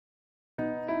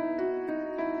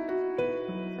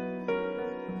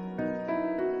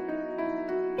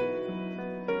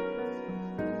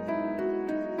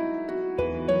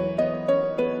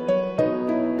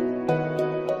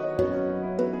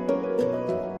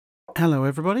Hello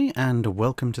everybody, and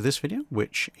welcome to this video,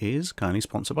 which is kindly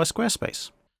sponsored by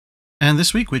Squarespace. And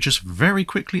this week we're just very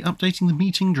quickly updating the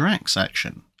Meeting Drac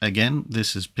section. Again,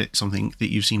 this is something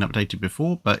that you've seen updated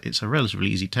before, but it's a relatively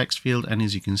easy text field, and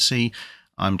as you can see,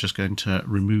 I'm just going to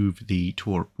remove the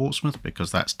tour of Portsmouth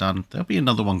because that's done. There'll be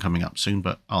another one coming up soon,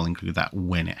 but I'll include that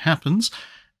when it happens.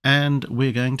 And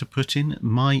we're going to put in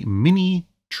my mini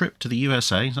trip to the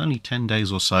USA. It's only 10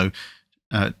 days or so,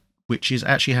 which is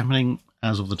actually happening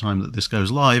as of the time that this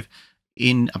goes live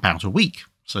in about a week.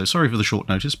 So sorry for the short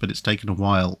notice, but it's taken a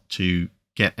while to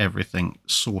get everything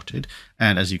sorted.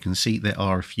 And as you can see, there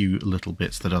are a few little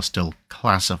bits that are still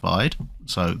classified,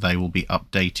 so they will be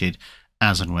updated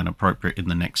as and when appropriate in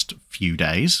the next few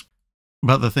days.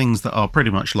 But the things that are pretty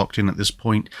much locked in at this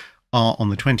point are on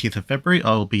the 20th of February,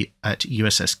 I will be at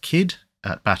USS Kidd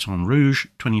at Baton Rouge.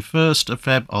 21st of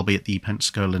Feb, I'll be at the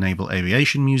Pensacola Naval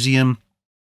Aviation Museum.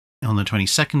 On the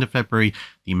 22nd of February,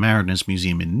 the Mariners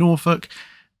Museum in Norfolk.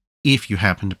 If you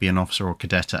happen to be an officer or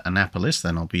cadet at Annapolis,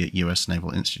 then I'll be at US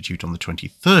Naval Institute on the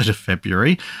 23rd of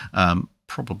February.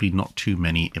 Probably not too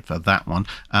many for that one.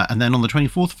 And then on the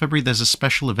 24th of February, there's a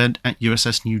special event at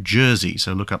USS New Jersey,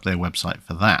 so look up their website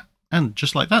for that. And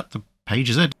just like that, the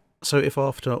page is edited. So if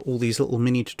after all these little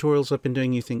mini tutorials I've been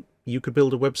doing, you think you could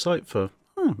build a website for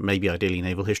maybe ideally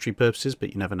naval history purposes,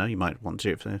 but you never know, you might want to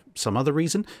do it for some other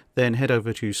reason, then head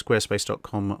over to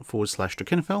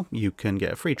squarespace.com/Drakenophel. You can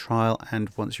get a free trial, and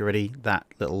once you're ready, that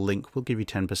little link will give you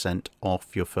 10%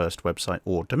 off your first website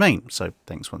or domain. So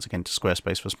thanks once again to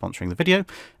Squarespace for sponsoring the video,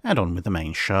 and on with the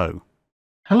main show.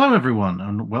 Hello everyone,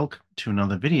 and welcome to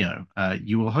another video.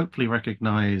 You will hopefully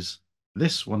recognize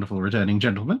this wonderful returning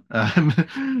gentleman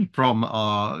from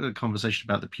our conversation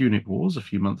about the Punic Wars a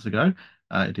few months ago.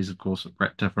 It is, of course,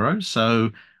 Brett Devereaux.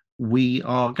 So we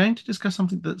are going to discuss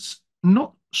something that's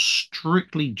not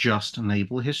strictly just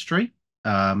naval history.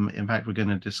 In fact, we're going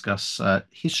to discuss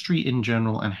history in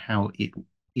general and how it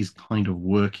is kind of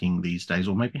working these days,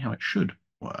 or maybe how it should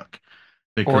work.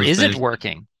 Or is it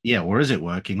working? Yeah, or is it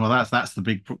working? Well, that's the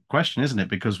big question, isn't it?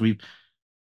 Because we've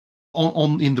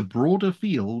in the broader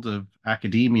field of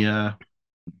academia,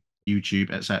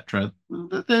 YouTube, etc.,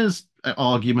 there's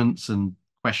arguments and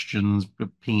questions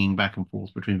pinging back and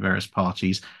forth between various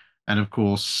parties, and of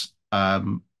course,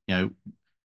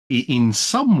 in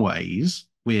some ways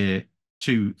we're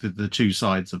the two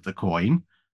sides of the coin,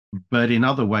 but in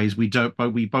other ways we don't.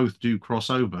 But we both do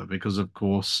cross over because, of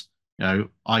course, I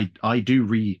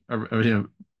do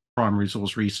primary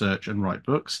source research and write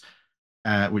books,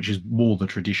 which is more the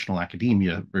traditional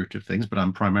academia route of things. But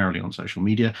I'm primarily on social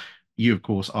media. You, of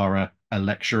course, are a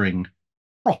lecturing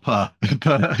proper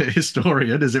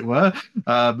historian, as it were,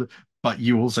 but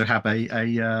you also have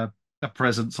a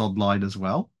presence online as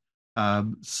well.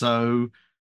 So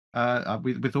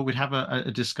we thought we'd have a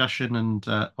discussion, and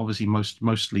obviously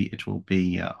mostly it will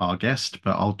be our guest,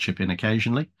 but I'll chip in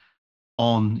occasionally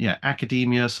on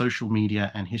academia, social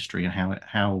media, and history, and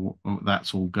how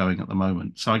that's all going at the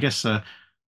moment. So I guess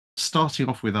starting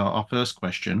off with our first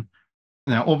question.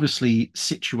 Now, obviously,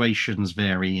 situations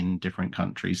vary in different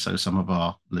countries. So some of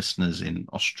our listeners in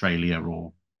Australia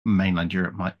or mainland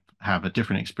Europe might have a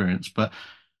different experience. But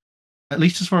at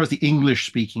least as far as the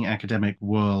English-speaking academic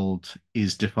world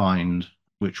is defined,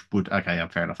 which would, okay,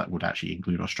 fair enough, that would actually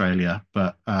include Australia,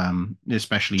 but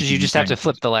especially you just have to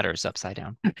flip the letters upside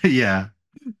down. Yeah.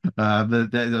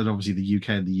 Obviously the UK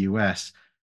and the US.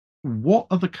 What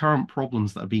are the current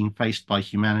problems that are being faced by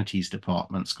humanities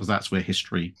departments, because that's where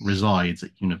history resides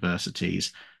at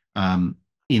universities, in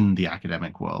the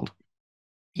academic world?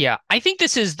 Yeah, I think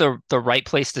this is the right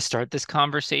place to start this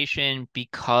conversation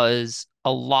because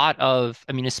a lot of,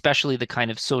 I mean, especially the kind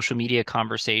of social media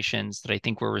conversations that I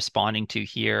think we're responding to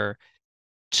here,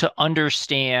 to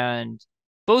understand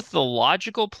both the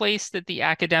logical place that the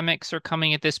academics are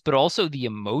coming at this, but also the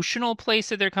emotional place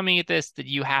that they're coming at this, that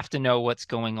you have to know what's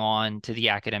going on to the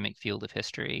academic field of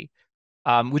history,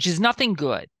 which is nothing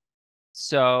good.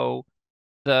 So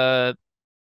I'm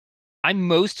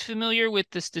most familiar with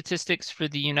the statistics for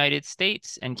the United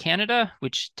States and Canada,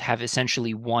 which have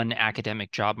essentially one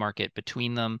academic job market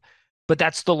between them. But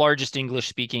that's the largest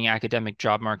English-speaking academic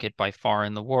job market by far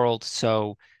in the world.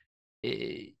 So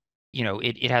it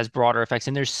has broader effects,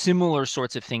 and there's similar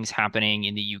sorts of things happening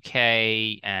in the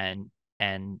UK and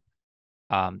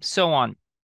so on.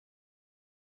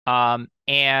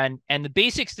 And the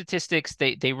basic statistics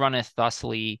they runneth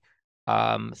thusly.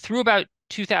 Through about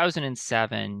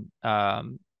 2007,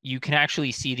 you can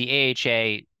actually see the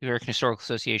AHA, the American Historical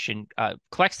Association,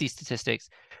 collects these statistics.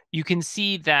 You can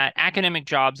see that academic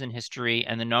jobs in history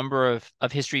and the number of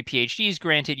history PhDs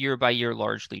granted year by year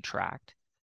largely tracked.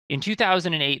 In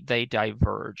 2008, they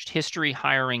diverged. History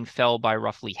hiring fell by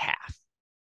roughly half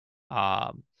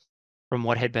um, from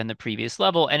what had been the previous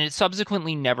level, and it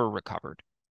subsequently never recovered.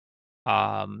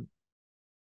 Um,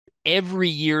 every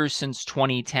year since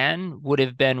 2010 would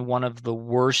have been one of the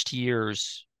worst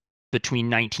years between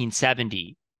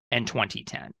 1970 and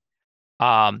 2010.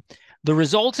 Um, the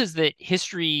result is that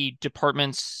history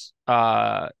departments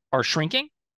are shrinking,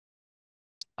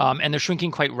 and they're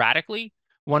shrinking quite radically.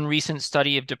 One recent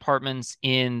study of departments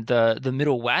in the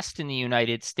Middle West in the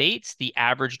United States, the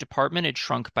average department had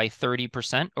shrunk by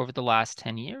 30% over the last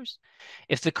 10 years.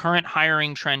 If the current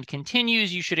hiring trend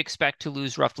continues, you should expect to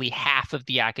lose roughly half of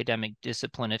the academic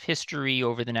discipline of history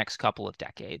over the next couple of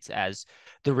decades as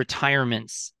the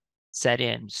retirements set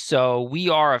in. So we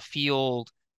are a field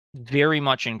very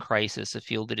much in crisis, a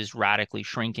field that is radically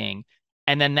shrinking.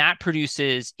 And then that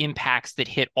produces impacts that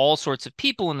hit all sorts of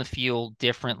people in the field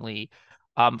differently.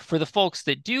 For the folks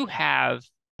that do have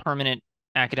permanent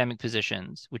academic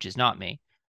positions, which is not me,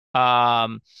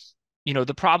 um,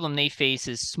 the problem they face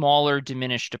is smaller,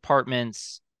 diminished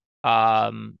departments.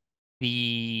 Um,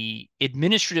 the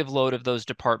administrative load of those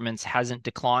departments hasn't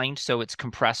declined, so it's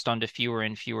compressed onto fewer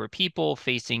and fewer people,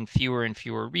 facing fewer and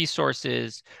fewer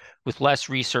resources with less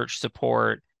research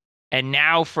support, and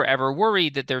now forever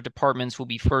worried that their departments will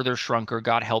be further shrunk or,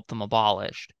 God help them,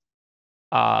 abolished.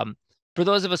 Um, for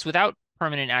those of us without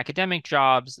permanent academic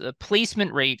jobs, the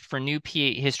placement rate for new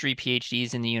history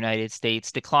PhDs in the United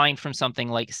States declined from something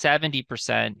like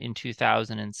 70% in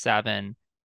 2007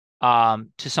 to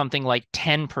something like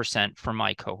 10% for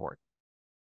my cohort.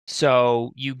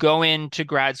 So you go into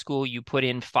grad school, you put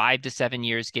in 5 to 7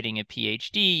 years getting a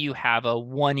PhD, you have a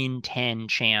 1 in 10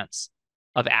 chance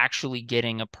of actually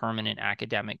getting a permanent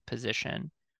academic position.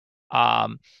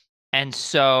 Um, and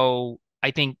so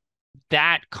I think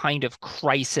that kind of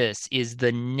crisis is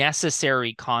the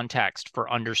necessary context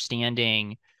for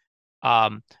understanding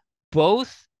um,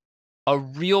 both a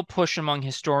real push among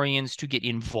historians to get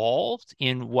involved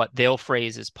in what they'll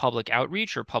phrase as public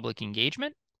outreach or public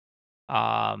engagement,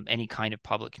 any kind of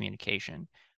public communication.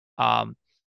 Um,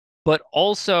 but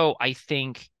also, I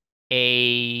think,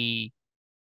 a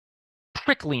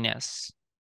prickliness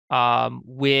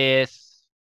with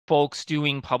folks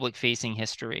doing public facing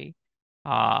history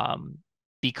um,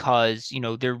 because,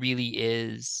 there really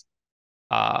is,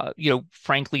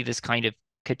 frankly, this kind of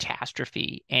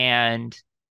catastrophe. And,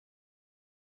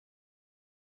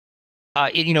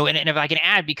 and if I can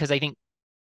add, because I think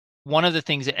one of the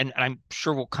things, and I'm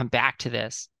sure we'll come back to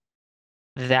this,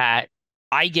 that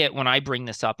I get when I bring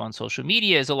this up on social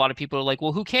media is a lot of people are like,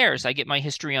 well, who cares? I get my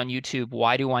history on YouTube.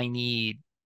 Why do I need,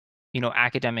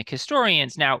 academic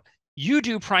historians? Now, you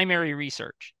do primary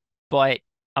research, but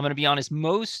I'm going to be honest,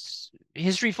 most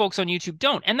history folks on YouTube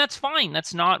don't. And that's fine.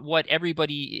 That's not what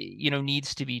everybody,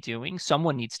 needs to be doing.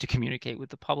 Someone needs to communicate with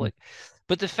the public.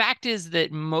 But the fact is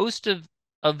that most of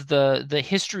the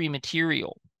history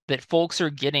material that folks are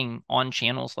getting on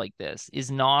channels like this is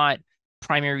not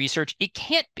primary research. It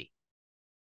can't be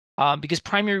because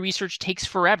primary research takes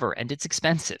forever and it's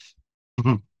expensive.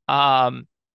 Um,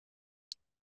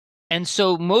 and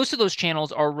so most of those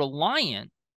channels are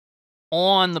reliant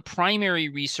on the primary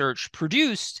research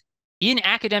produced in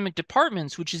academic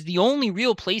departments, which is the only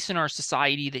real place in our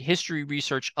society that history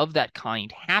research of that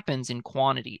kind happens in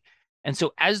quantity. And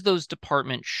so as those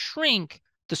departments shrink,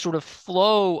 the sort of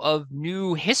flow of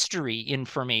new history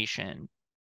information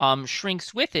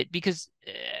shrinks with it because,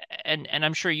 and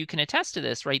I'm sure you can attest to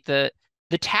this, right? The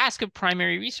task of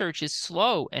primary research is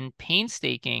slow and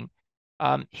painstaking.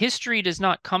 History does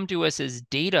not come to us as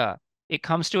data. It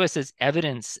comes to us as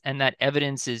evidence, and that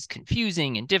evidence is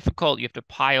confusing and difficult. You have to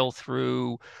pile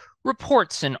through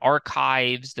reports and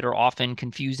archives that are often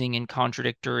confusing and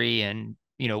contradictory and,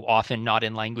 often not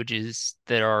in languages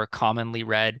that are commonly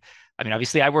read. I mean,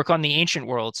 obviously I work on the ancient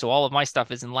world, so all of my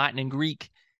stuff is in Latin and Greek.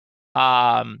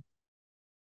 Um,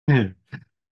 Yeah.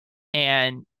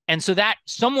 and so that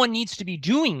someone needs to be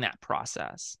doing that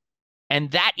process.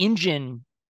 And that engine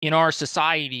in our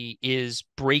society is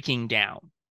breaking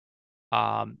down.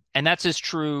 And that's as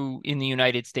true in the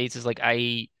United States as like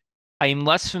I am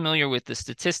less familiar with the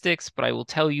statistics, but I will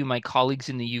tell you my colleagues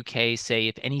in the UK say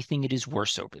if anything, it is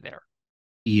worse over there.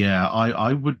 Yeah,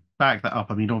 I would back that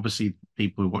up. I mean, obviously,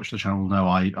 people who watch the channel know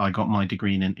I got my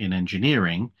degree in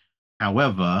engineering.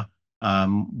 However,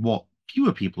 what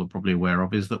fewer people are probably aware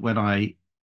of is that when I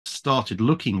started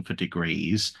looking for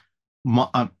degrees,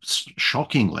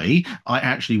 shockingly, I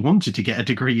actually wanted to get a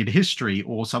degree in history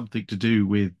or something to do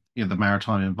with the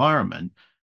maritime environment.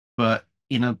 But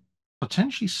in a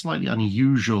potentially slightly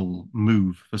unusual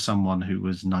move for someone who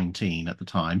was 19 at the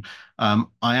time. I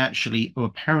actually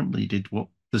apparently did what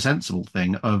the sensible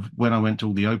thing of when I went to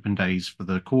all the open days for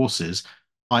the courses,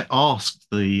 I asked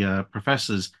the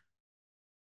professors,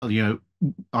 you know,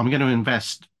 I'm going to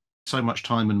invest so much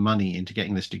time and money into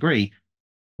getting this degree.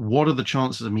 What are the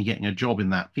chances of me getting a job in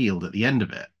that field at the end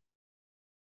of it?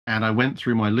 And I went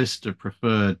through my list of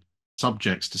preferred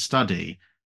subjects to study,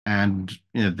 and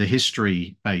the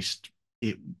history based,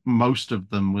 it most of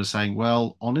them were saying,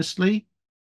 well, honestly,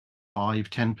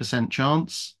 5-10%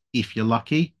 chance if you're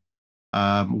lucky.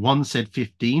 One said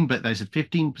 15, but they said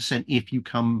 15% if you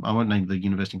come. I won't name the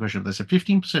university in question, but they said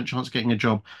 15% chance of getting a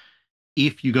job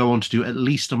if you go on to do at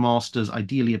least a master's,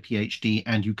 ideally a PhD,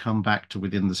 and you come back to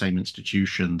within the same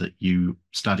institution that you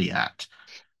study at.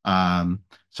 Um,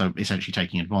 so essentially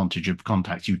taking advantage of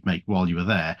contacts you'd make while you were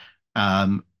there.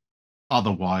 Um,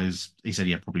 Otherwise, he said,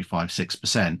 yeah, probably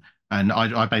 5-6%. And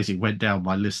I basically went down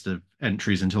my list of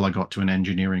entries until I got to an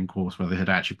engineering course where they had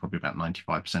actually probably about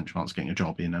 95% chance of getting a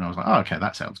job in. And I was like, oh, okay,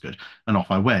 that sounds good. And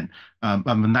off I went.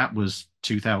 And that was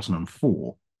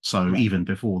 2004. So Right. even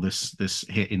before this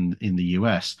hit in the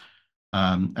US.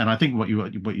 And I think what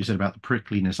you said about the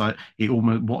prickliness, it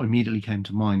almost what immediately came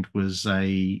to mind was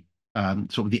a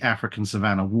sort of the African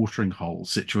savanna watering hole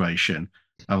situation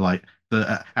of like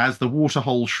as the water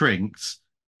hole shrinks,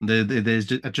 there's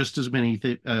just as many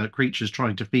creatures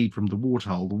trying to feed from the water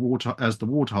hole. The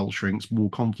water hole shrinks, more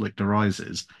conflict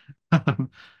arises.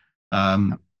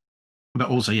 um, but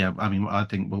also, yeah, I mean, I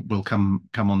think we'll come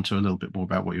on to a little bit more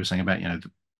about what you were saying about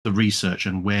the research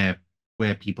and where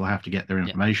people have to get their Yeah.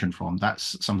 information from.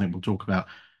 That's something we'll talk about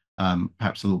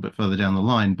perhaps a little bit further down the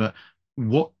line. But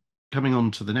what coming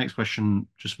on to the next question,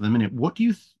 just for the minute,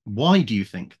 why do you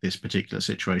think this particular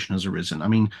situation has arisen? I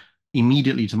mean,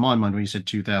 immediately to my mind, when you said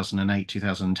 2008,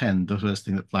 2010, the first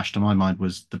thing that flashed to my mind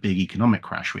was the big economic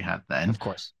crash we had then. Of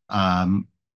course. Um,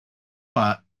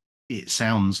 but it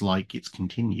sounds like it's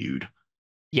continued.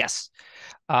 Yes.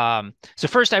 So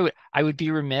first, I would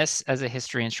be remiss as a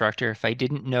history instructor if I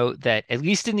didn't note that at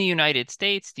least in the United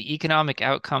States, the economic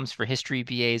outcomes for history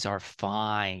BAs are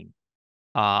fine.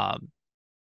 Um,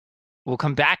 we'll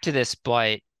come back to this,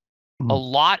 but a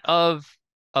Mm. lot of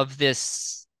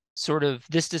this sort of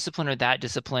this discipline or that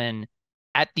discipline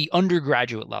at the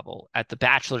undergraduate level, at the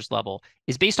bachelor's level,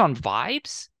 is based on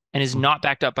vibes and is not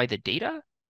backed up by the data.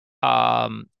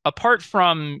 Apart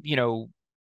from,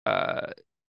 uh,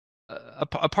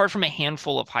 apart from a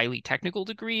handful of highly technical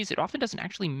degrees, it often doesn't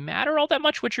actually matter all that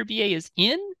much what your BA is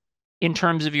in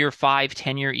terms of your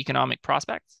 5-10 year economic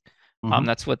prospects. Hmm.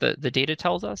 That's what the data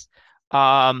tells us.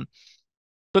 Um,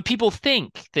 but people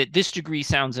think that this degree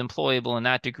sounds employable and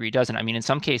that degree doesn't. I mean, in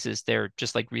some cases, they're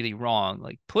just like really wrong.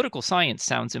 Like political science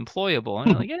sounds employable.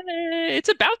 And I'm like, it's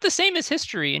about the same as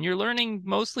history, and you're learning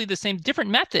mostly the same,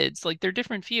 different methods. Like they're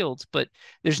different fields, but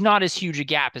there's not as huge a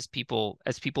gap as people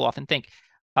often think.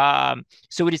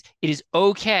 So it is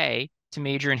okay to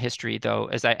major in history, though,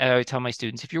 as I tell my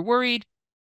students, if you're worried,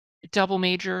 double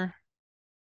major,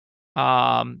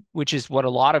 which is what a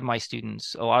lot of my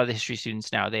students, a lot of the history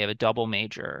students now, they have a double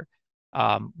major,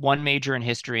 one major in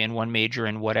history and one major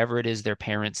in whatever it is their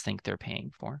parents think they're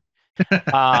paying for.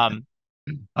 Um,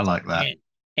 I like that.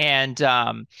 and,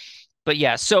 and but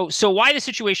yeah, so why the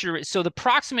situation? So the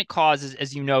proximate cause is,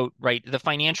 as you note, right, the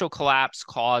financial collapse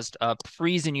caused a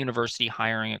freeze in university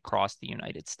hiring across the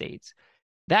United States.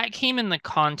 That came in the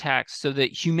context so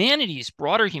that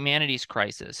broader humanities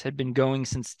crisis had been going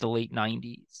since the late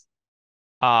 90s.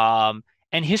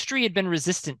 And history had been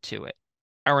resistant to it.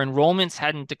 Our enrollments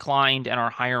hadn't declined and our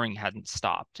hiring hadn't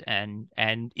stopped. And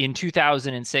in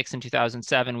 2006 and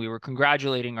 2007, we were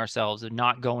congratulating ourselves of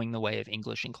not going the way of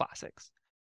English and classics.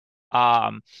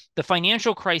 The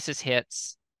financial crisis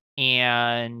hits,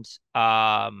 and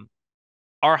our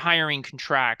hiring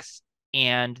contracts,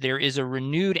 and there is a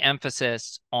renewed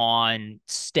emphasis on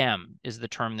STEM, is the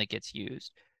term that gets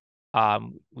used,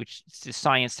 which is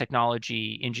science,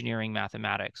 technology, engineering,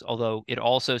 mathematics. Although it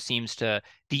also seems the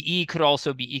E could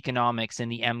also be economics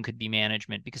and the M could be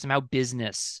management, because somehow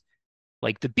business,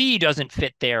 like the B doesn't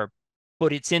fit there,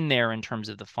 but it's in there in terms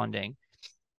of the funding.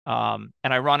 And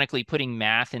ironically, putting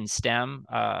math in STEM,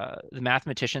 the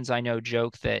mathematicians I know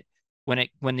joke that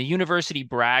when the university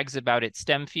brags about its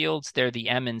STEM fields, they're the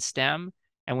M in STEM,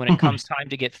 and when it comes time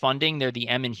to get funding, they're the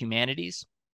M in humanities.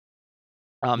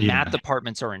 Math Yeah.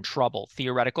 departments are in trouble.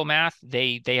 Theoretical math,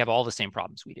 they have all the same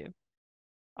problems we do,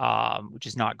 which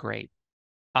is not great.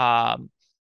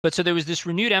 But so there was this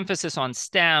renewed emphasis on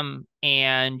STEM,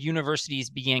 and universities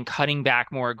began cutting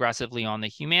back more aggressively on the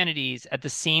humanities. At the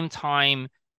same time,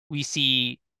 we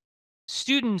see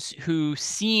students who,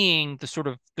 seeing the sort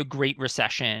of the Great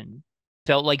Recession,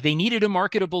 felt like they needed a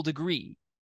marketable degree.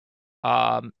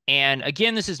 And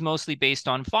again, this is mostly based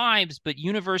on vibes, but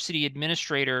university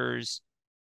administrators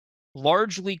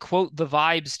largely quote the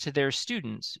vibes to their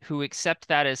students who accept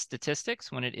that as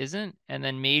statistics when it isn't, and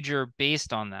then major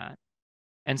based on that.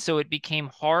 And so it became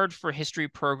hard for history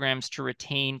programs to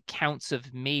retain counts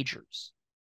of majors.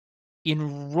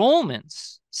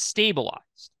 Enrollments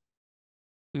stabilized.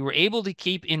 We were able to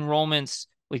keep enrollments,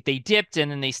 like they dipped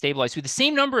and then they stabilized with the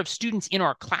same number of students in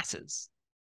our classes,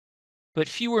 but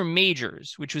fewer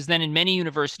majors, which was then in many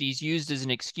universities used as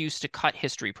an excuse to cut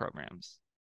history programs.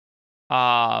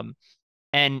 Um,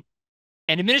 and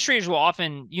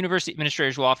university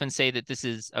administrators will often say that this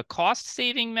is a cost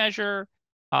saving measure.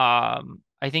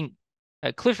 I think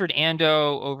Clifford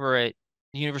Ando over at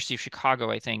the University of Chicago,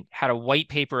 I think, had a white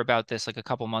paper about this like a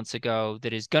couple months ago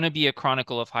that is going to be a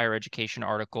Chronicle of Higher Education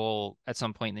article at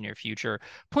some point in the near future,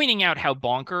 pointing out how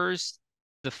bonkers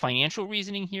the financial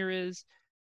reasoning here is.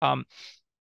 Um,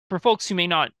 for folks who may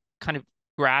not kind of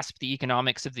grasp the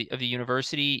economics of the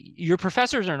university, your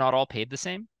professors are not all paid the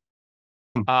same.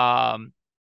 Um,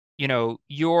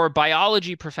 your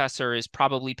biology professor is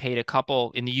probably paid a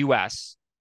couple in the US,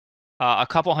 a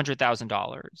couple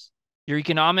 $100,000. Your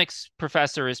economics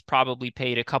professor is probably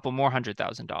paid a couple more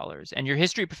 $100,000. And your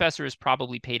history professor is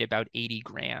probably paid about 80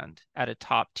 grand at a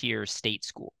top tier state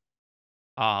school,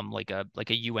 like a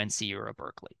UNC or a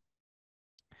Berkeley.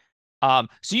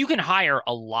 So you can hire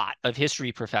a lot of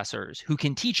history professors who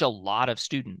can teach a lot of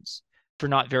students for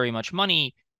not very much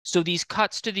money. So these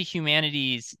cuts to the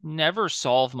humanities never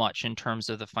solve much in terms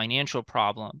of the financial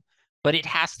problem, but it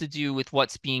has to do with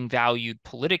what's being valued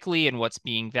politically and what's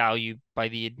being valued by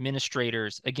the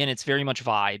administrators. Again, it's very much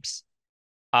vibes.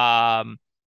 Um,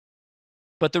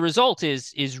 but the result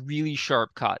is really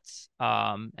sharp cuts.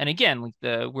 And again, like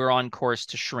we're on course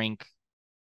to shrink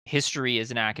history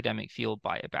as an academic field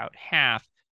by about half.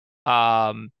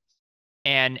 Um,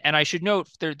 and I should note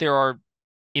there are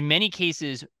in many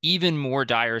cases even more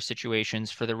dire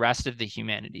situations for the rest of the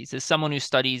humanities. As someone who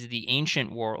studies the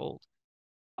ancient world,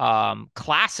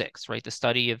 classics, right, the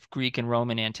study of Greek and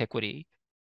Roman antiquity,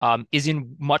 is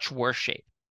in much worse shape,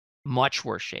 much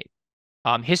worse shape.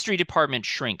 History departments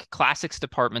shrink. Classics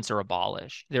departments are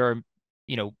abolished. There are,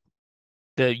 you know,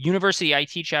 the university I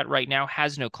teach at right now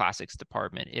has no classics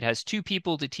department. It has two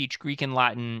people to teach Greek and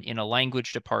Latin in a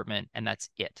language department, and that's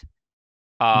it.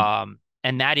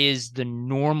 And that is the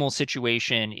normal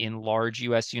situation in large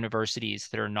US universities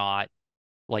that are not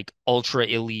like ultra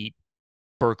elite,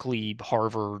 Berkeley,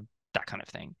 Harvard, that kind of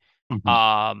thing. Mm-hmm.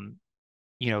 Um,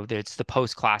 it's the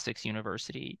post-classics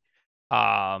university.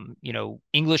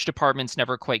 English departments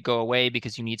never quite go away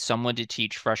because you need someone to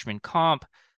teach freshman comp.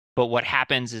 But what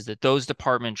happens is that those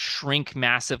departments shrink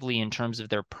massively in terms of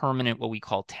their permanent, what we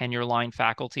call tenure line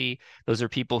faculty. Those are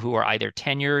people who are either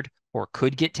tenured or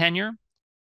could get tenure.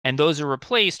 And those are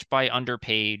replaced by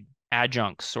underpaid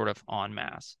adjuncts sort of en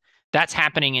masse. That's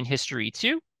happening in history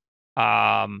too.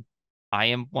 Um, I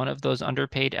am one of those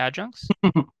underpaid adjuncts.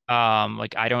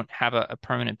 Like I don't have a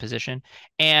permanent position.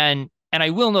 And I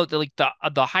will note that like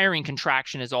the hiring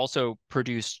contraction has also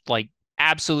produced like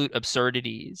absolute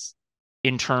absurdities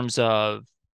in terms of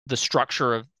the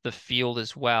structure of the field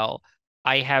as well.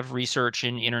 I have research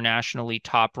in internationally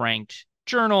top ranked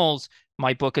journals.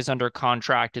 My book is under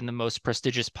contract in the most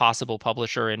prestigious possible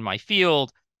publisher in my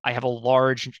field. I have a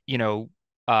large,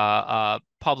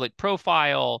 public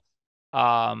profile.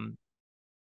 Um,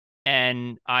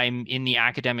 and I'm in the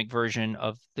academic version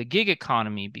of the gig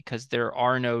economy because there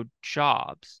are no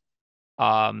jobs.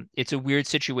 It's a weird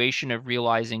situation of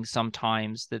realizing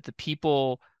sometimes that the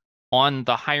people on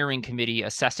the hiring committee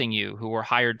assessing you who were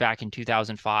hired back in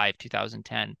 2005,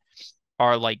 2010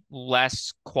 are like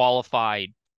less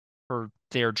qualified for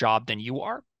their job than you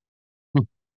are.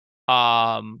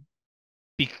 Um,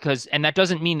 and that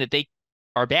doesn't mean that they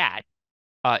are bad.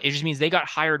 It just means they got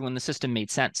hired when the system made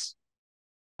sense.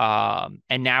 And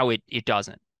now it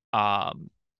doesn't.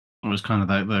 It was kind of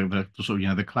the sort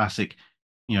of, the classic,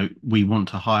 we want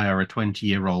to hire a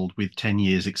 20-year-old with 10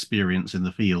 years experience in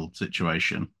the field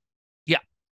situation. Yeah.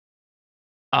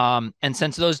 And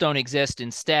since those don't exist,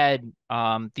 instead,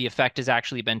 the effect has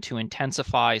actually been to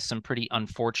intensify some pretty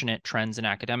unfortunate trends in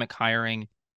academic hiring,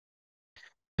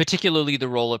 particularly the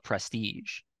role of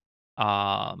prestige.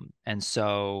 And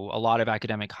so a lot of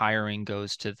academic hiring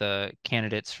goes to the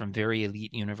candidates from very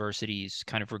elite universities,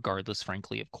 kind of regardless,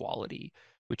 frankly, of quality,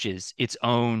 which is its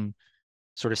own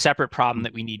sort of separate problem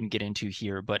that we needn't get into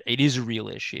here, but it is a real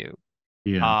issue.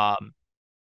 Yeah.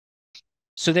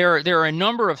 So there are a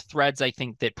number of threads I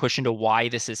think that push into why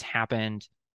this has happened.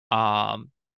 Um,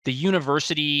 the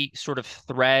university sort of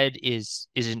thread is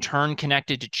in turn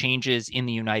connected to changes in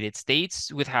the United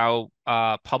States with how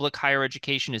public higher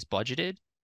education is budgeted.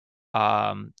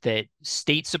 That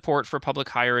state support for public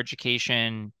higher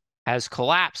education has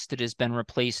collapsed. It has been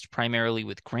replaced primarily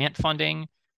with grant funding,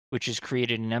 which has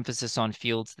created an emphasis on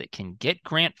fields that can get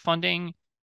grant funding.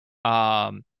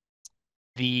 Um,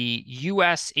 the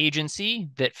US agency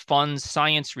that funds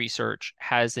science research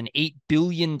has an $8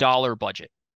 billion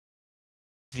budget.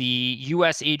 The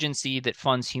US agency that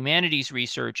funds humanities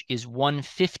research is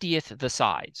 1/50th the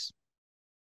size,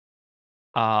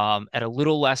 at a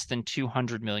little less than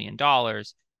 $200 million.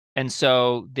 And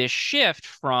so this shift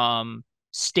from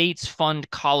states fund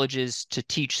colleges to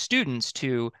teach students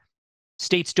to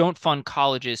states don't fund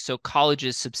colleges, so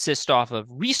colleges subsist off of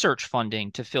research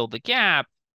funding to fill the gap,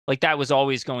 like that was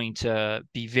always going to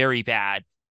be very bad.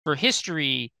 For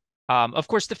history, of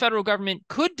course, the federal government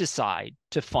could decide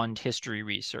to fund history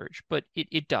research, but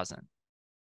it doesn't.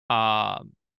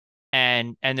 Um,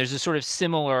 and there's a sort of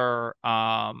similar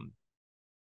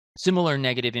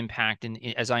negative impact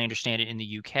as I understand it, in the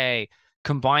UK,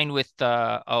 combined with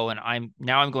and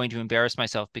I'm going to embarrass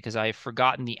myself because I've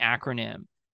forgotten the acronym,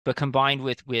 but combined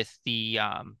with the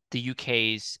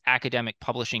UK's academic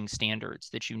publishing standards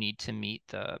that you need to meet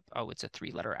it's a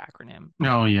three-letter acronym,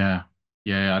 Oh yeah,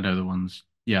 yeah, I know the ones.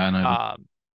 Yeah, I know them um,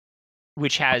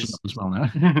 which as has well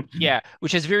now. yeah,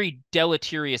 which has very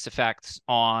deleterious effects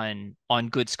on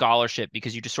good scholarship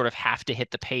because you just sort of have to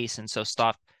hit the pace, and so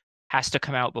stuff has to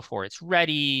come out before it's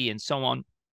ready and so on.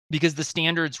 Because the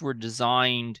standards were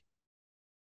designed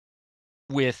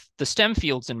with the STEM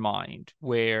fields in mind,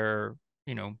 where,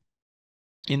 you know,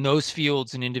 in those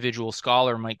fields, an individual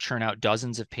scholar might churn out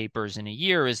dozens of papers in a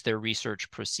year as their research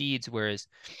proceeds. Whereas,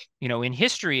 in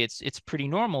history, it's pretty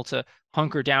normal to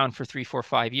hunker down for 3, 4,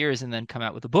 5 years and then come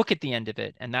out with a book at the end of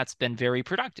it, and that's been very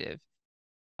productive.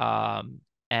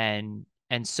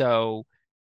 And so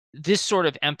this sort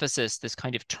of emphasis, this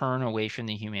kind of turn away from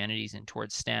the humanities and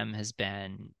towards STEM, has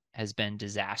been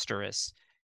disastrous,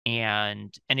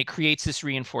 and it creates this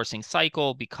reinforcing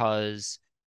cycle because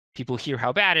people hear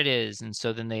how bad it is, and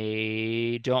so then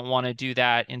they don't want to do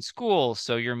that in school,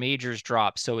 so your majors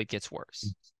drop, so it gets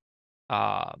worse.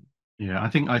 Um, Yeah, I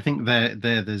think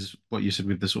there's what you said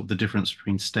with the sort of the difference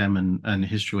between STEM and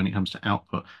history when it comes to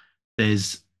output.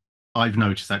 There's I've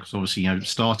noticed that because obviously,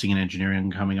 starting in engineering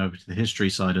and coming over to the history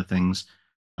side of things,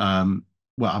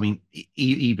 well, I mean,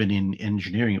 even in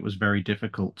engineering, it was very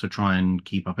difficult to try and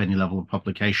keep up any level of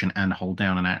publication and hold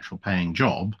down an actual paying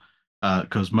job,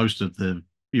 because most of the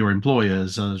your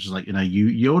employers are just like,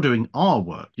 you're doing our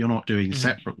work, you're not doing mhm.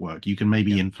 separate work. You can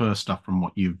maybe Yeah. infer stuff from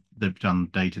what they've done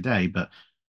day to day, but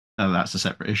that's a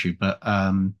separate issue. But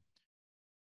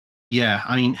yeah,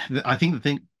 I mean, I think the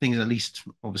thing is, at least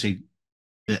obviously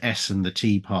the S and the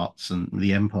T parts and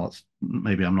the M parts,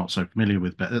 maybe I'm not so familiar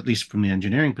with, but at least from the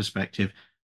engineering perspective,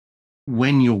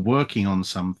 when you're working on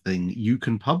something, you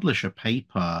can publish a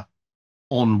paper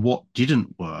on what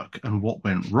didn't work and what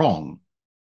went wrong.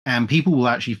 And people will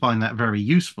actually find that very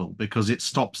useful because it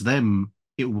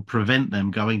will prevent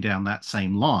them going down that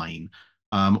same line.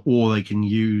 Or they can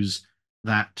use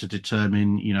that to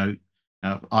determine,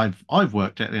 I've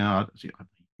worked at, I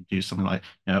do something like,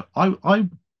 I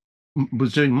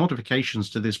was doing modifications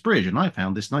to this bridge, and I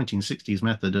found this 1960s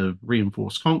method of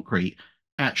reinforced concrete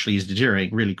actually is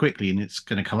deteriorating really quickly, and it's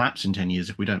going to collapse in 10 years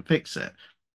if we don't fix it.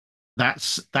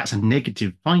 That's a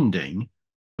negative finding,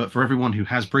 but for everyone who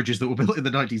has bridges that were built in the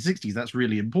 1960s, that's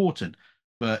really important.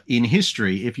 But in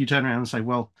history, if you turn around and say,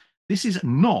 well, this is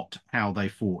not how they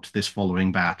fought this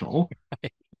following battle,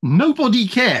 nobody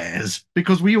cares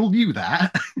because we all knew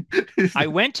that. I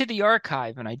went to the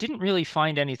archive and I didn't really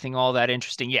find anything all that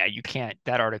interesting. Yeah, you can't.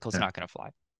 That article's Yeah, not going to fly.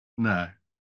 no,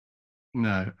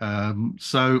 no.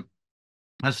 So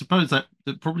I suppose that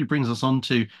probably brings us on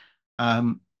to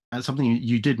something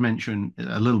you did mention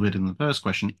a little bit in the first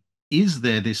question. Is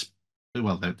there this,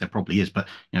 well, there probably is, but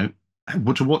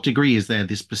to what degree is there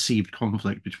this perceived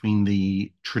conflict between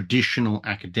the traditional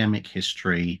academic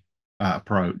history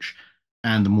approach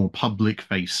and the more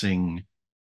public-facing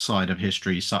side of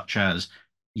history, such as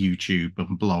YouTube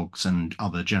and blogs and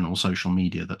other general social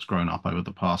media that's grown up over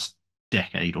the past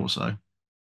decade or so?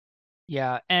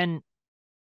 Yeah, and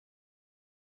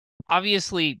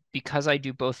obviously because I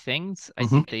do both things, I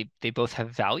Hmm. think they both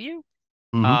have value.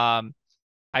 Hmm. Um,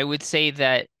 I would say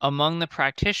that among the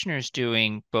practitioners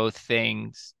doing both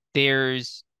things,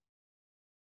 there's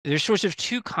sort of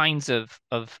two kinds of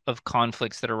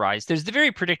conflicts that arise. There's the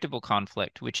very predictable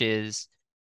conflict, which is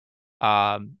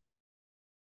um,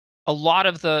 a lot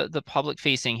of the public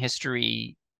facing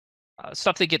history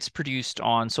stuff that gets produced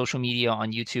on social media,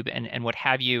 on YouTube, and what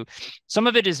have you, some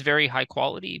of it is very high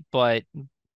quality, but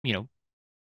you know,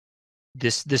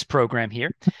 this program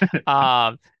here.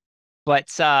 Um, but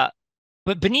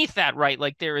but beneath that, right,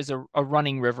 like there is a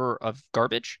running river of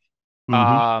garbage.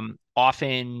 Hmm.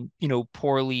 Often,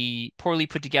 poorly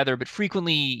put together, but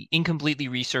frequently incompletely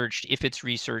researched, if it's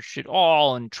researched at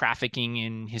all, and trafficking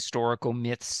in historical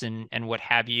myths and what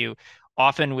have you,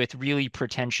 often with really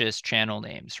pretentious channel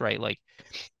names, right? Like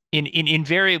in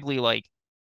invariably, like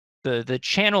the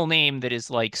channel name that is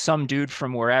like some dude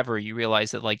from wherever, you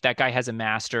realize that like that guy has a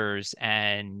master's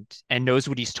and knows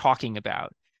what he's talking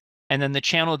about. And then the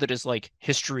channel that is like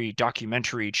history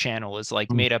documentary channel is like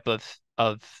made up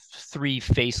of three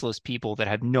faceless people that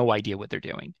have no idea what they're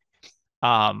doing.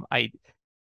 I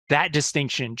That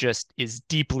distinction just is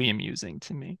deeply amusing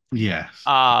to me. Yes.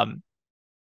 Um,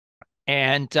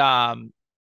 and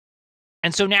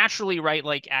and so naturally, right,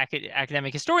 like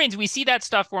academic historians, we see that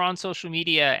stuff, we're on social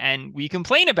media and we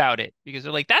complain about it because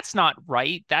they're like, that's not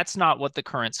right. That's not what the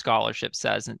current scholarship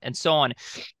says, and so on.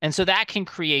 And so that can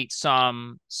create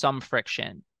some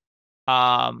friction.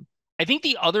 Um, I think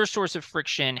the other source of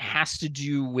friction has to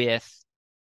do with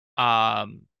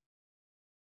um,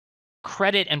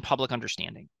 credit and public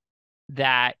understanding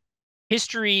that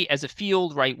history as a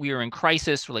field, right? We are in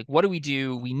crisis. We're like, what do we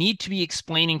do? We need to be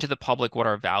explaining to the public what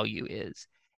our value is.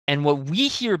 And what we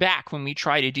hear back when we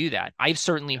try to do that, I've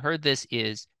certainly heard this,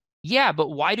 is, yeah, but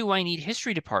why do I need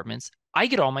history departments? I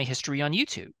get all my history on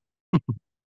YouTube.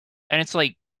 And it's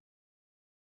like,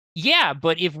 yeah,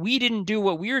 but if we didn't do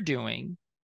what we're doing,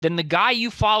 then the guy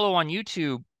you follow on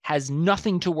YouTube has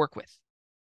nothing to work with.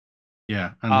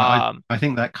 Yeah, and Um, I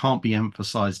think that can't be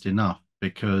emphasized enough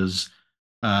because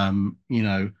you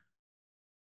know,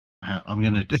 I'm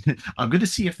gonna I'm gonna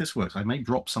see if this works. I may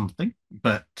drop something,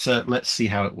 but let's see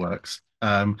how it works.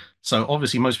 So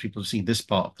obviously most people have seen this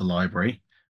part of the library,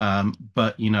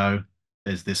 but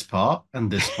there's this part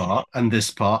and this part and this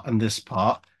part and this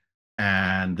part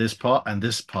and this part and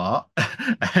this part,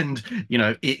 and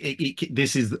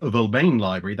this is the main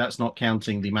library. That's not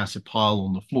counting the massive pile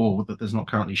on the floor that there's not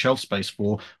currently shelf space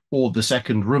for, or the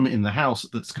second room in the house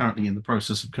that's currently in the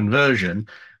process of conversion,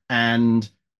 and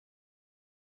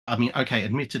I mean, okay,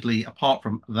 admittedly, apart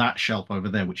from that shelf over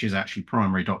there, which is actually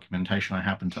primary documentation I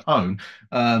happen to own,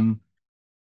 um,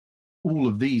 all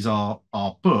of these are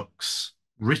books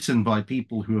written by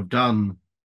people who have done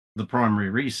the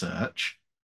primary research.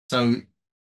 So,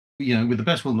 with the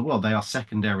best will in the world, they are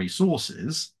secondary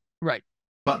sources, right.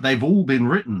 but they've all been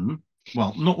written.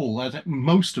 Well, not all. I think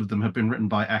most of them have been written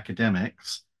by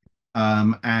academics,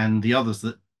 and the others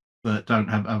that don't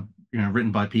have,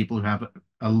 written by people who have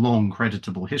a long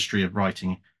creditable history of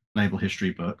writing naval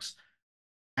history books.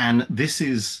 And this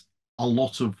is a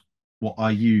lot of what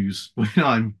I use when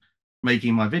I'm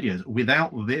making my videos.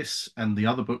 Without this and the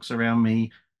other books around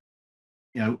me,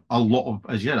 a lot of,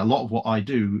 as yet, a lot of what I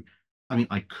do, I mean,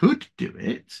 I could do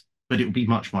it, but it would be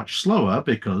much, much slower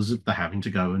because of the having to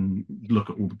go and look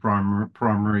at all the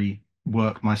primary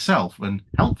work myself. And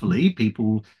helpfully,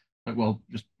 people, well,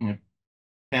 just,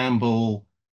 Campbell,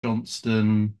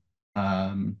 Johnston,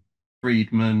 um,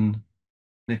 Friedman,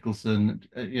 Nicholson,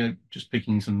 just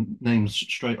picking some names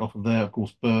straight off of there, of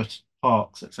course, Burt,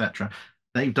 Parks, etc.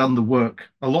 They've done the work,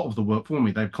 a lot of the work for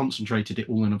me. They've concentrated it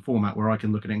all in a format where I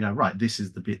can look at it and go, right, this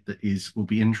is the bit that will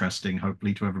be interesting,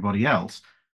 hopefully, to everybody else.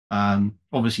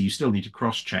 Obviously, you still need to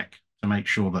cross-check to make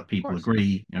sure that Of people course.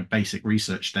 agree, basic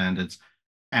research standards,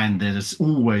 and there's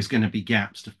always going to be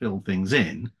gaps to fill things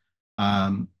in.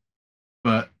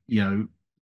 But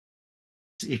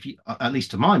if you, at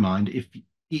least to my mind, if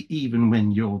even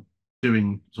when you're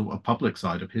doing sort of a public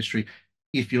side of history,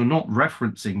 if you're not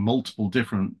referencing multiple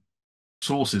different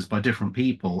sources by different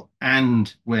people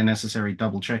and where necessary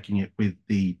double checking it with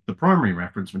the primary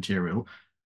reference material,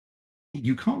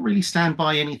 you can't really stand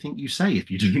by anything you say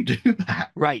if you don't do that.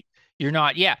 Right. You're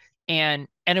not, yeah. And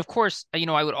of course,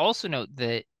 I would also note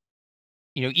that,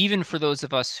 even for those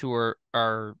of us who are,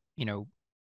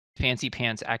 fancy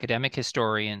pants academic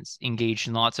historians engaged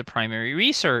in lots of primary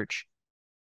research,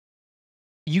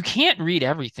 you can't read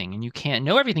everything and you can't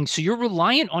know everything. So you're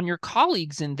reliant on your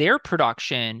colleagues and their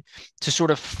production to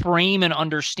sort of frame and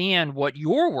understand what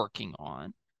you're working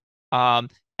on. Um,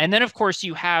 and then, of course,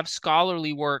 you have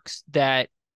scholarly works that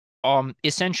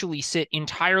essentially sit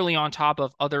entirely on top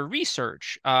of other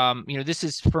research. This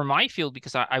is for my field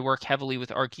because I work heavily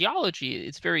with archaeology.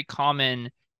 It's very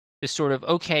common to sort of,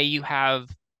 okay, you have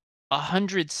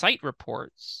 100 site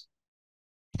reports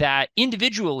that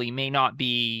individually may not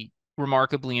be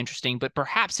remarkably interesting, but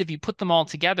perhaps if you put them all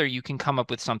together, you can come up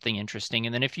with something interesting.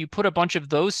 And then if you put a bunch of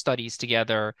those studies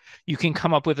together, you can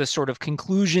come up with a sort of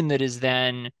conclusion that is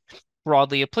then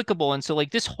broadly applicable. And so,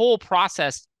 like, this whole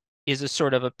process is a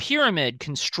sort of a pyramid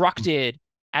constructed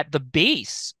at the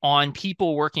base on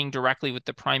people working directly with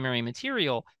the primary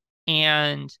material.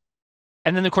 And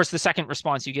and then of course the second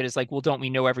response you get is like, well, don't we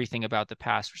know everything about the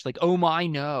past? Which is like, oh my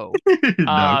no.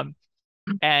 No. Um,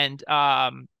 and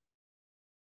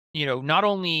not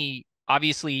only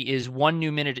obviously is one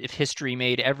new minute of history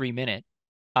made every minute,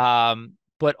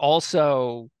 but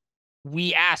also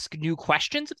we ask new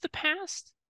questions of the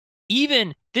past.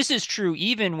 Even this is true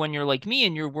even when you're like me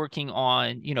and you're working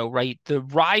on, right, the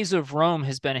rise of Rome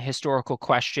has been a historical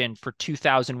question for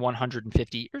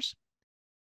 2,150 years,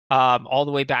 all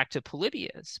the way back to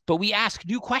Polybius. But we ask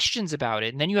new questions about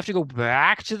it, and then you have to go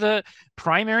back to the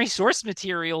primary source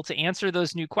material to answer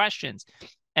those new questions.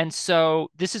 And so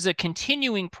this is a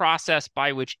continuing process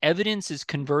by which evidence is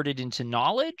converted into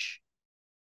knowledge,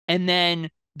 and then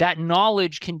that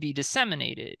knowledge can be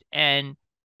disseminated. And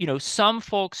some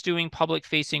folks doing public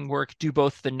facing work do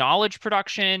both the knowledge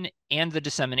production and the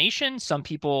dissemination. Some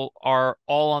people are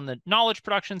all on the knowledge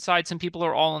production side. Some people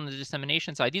are all on the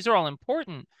dissemination side. These are all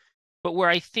important. But where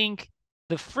I think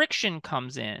the friction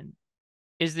comes in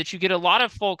is that you get a lot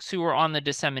of folks who are on the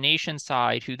dissemination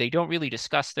side who they don't really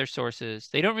discuss their sources.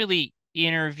 They don't really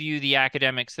interview the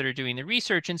academics that are doing the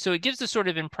research. And so it gives a sort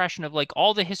of impression of like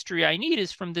all the history I need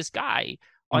is from this guy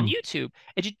on Mm. YouTube.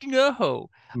 And you know,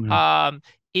 Mm.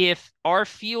 if our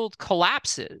field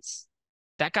collapses,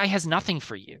 that guy has nothing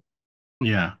for you.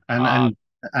 Yeah, Uh,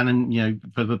 and then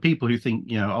for the people who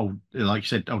think oh, like you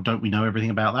said, oh, don't we know everything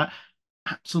about that?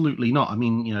 Absolutely not. I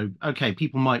mean, okay,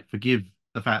 people might forgive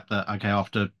the fact that okay,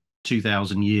 after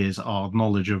 2,000 years, our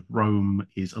knowledge of Rome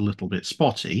is a little bit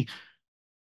spotty.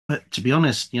 But to be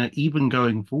honest, even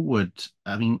going forward,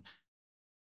 I mean,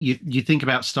 you think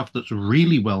about stuff that's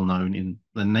really well known in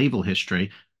the naval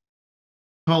history.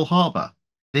 Pearl Harbor.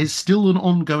 There's still an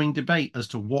ongoing debate as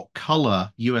to what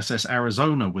color USS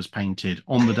Arizona was painted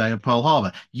on the day of Pearl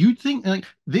Harbor. You'd think like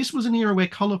this was an era where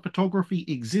color photography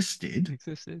existed,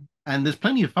 existed. and there's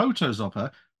plenty of photos of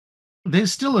her.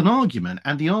 There's still an argument,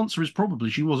 and the answer is probably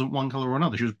she wasn't one color or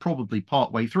another. She was probably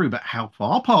part way through, but how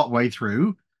far part way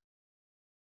through?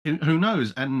 Who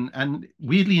knows? And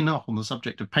weirdly enough, on the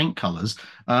subject of paint colors,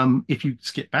 if you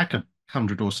skip back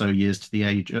 100 or so years to the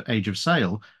age of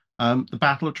sail, the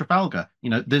Battle of Trafalgar.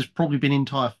 There's probably been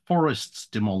entire forests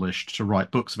demolished to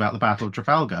write books about the Battle of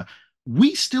Trafalgar.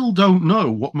 We still don't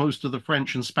know what most of the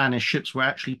French and Spanish ships were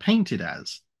actually painted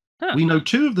as. Huh. We know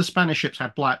two of the Spanish ships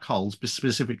had black hulls,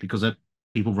 specifically because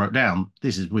people wrote down,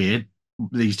 this is weird.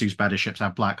 These two Spanish ships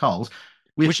have black hulls.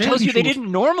 Which tells you they Sure,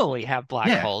 didn't normally have black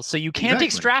yeah, holes, so you can't exactly.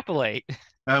 extrapolate.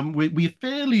 We're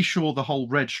fairly sure the whole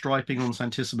red striping on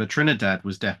Santissima Trinidad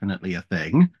was definitely a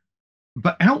thing.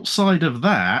 But outside of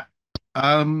that,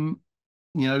 um,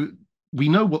 you know, we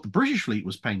know what the British fleet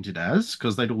was painted as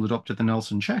because they'd all adopted the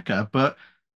Nelson checker, but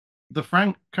the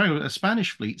Franco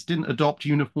Spanish fleets didn't adopt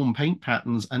uniform paint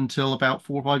patterns until about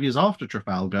 4 or 5 years after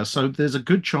Trafalgar. So there's a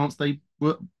good chance they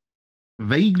were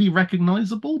vaguely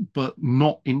recognizable, but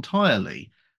not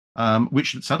entirely.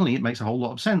 Which suddenly it makes a whole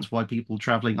lot of sense why people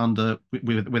traveling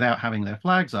without having their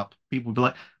flags up, people would be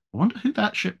like, I wonder who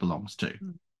that ship belongs to,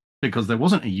 because there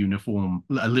wasn't a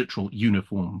literal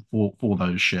uniform for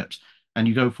those ships. And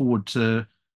you go forward to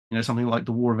something like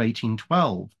the War of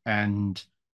 1812, and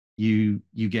you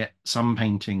get some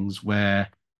paintings where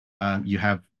you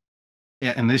have,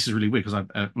 yeah, and this is really weird because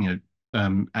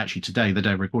actually today, the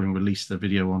day of recording, released the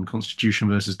video on Constitution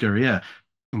versus Guerriere,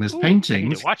 and there's Ooh, I need to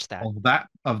paintings watch that.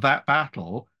 of that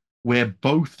battle where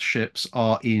both ships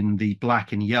are in the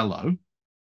black and yellow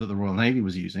that the Royal Navy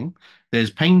was using.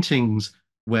 There's paintings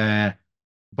where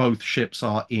both ships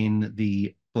are in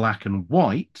the black and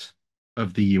white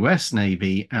of the US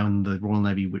Navy and the Royal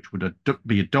Navy, which would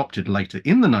be adopted later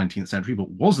in the 19th century, but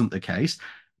wasn't the case.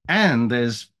 And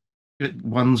there's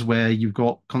ones where you've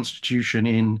got Constitution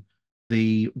in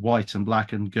the white and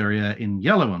black and Guerriere in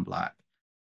yellow and black.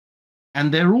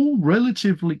 And they're all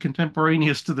relatively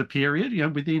contemporaneous to the period,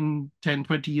 within 10,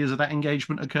 20 years of that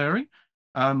engagement occurring.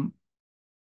 Um,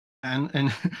 and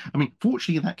I mean,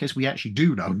 fortunately, in that case, we actually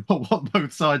do know what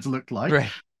both sides look like.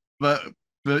 Right. But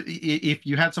if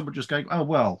you had someone just going, oh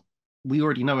well, we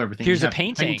already know everything. Here's We a have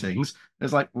painting. paintings.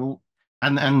 It's like, well,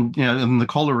 and the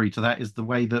corollary to that is the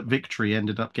way that Victory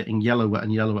ended up getting yellower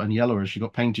and yellower and yellower as she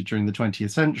got painted during the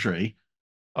 20th century.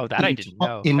 Oh, that I didn't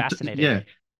know. Yeah, Fascinating.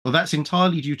 well, that's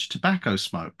entirely due to tobacco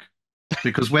smoke.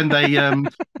 because when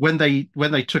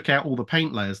they took out all the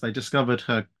paint layers, they discovered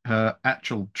her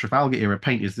actual Trafalgar era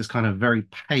paint is this kind of very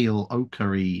pale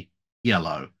ochre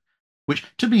yellow, which,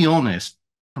 to be honest,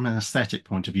 from an aesthetic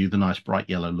point of view, the nice bright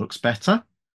yellow looks better.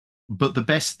 But the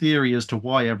best theory as to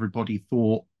why everybody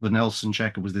thought the Nelson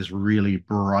checker was this really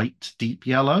bright, deep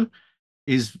yellow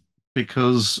is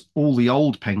because all the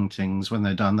old paintings, when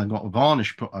they're done, they've got a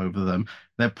varnish put over them.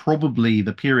 They're probably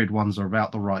the period ones are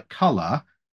about the right color.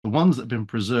 The ones that have been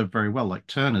preserved very well, like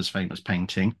Turner's famous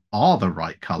painting, are the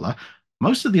right color.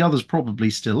 Most of the others probably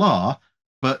still are,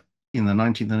 but in the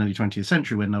 19th and early 20th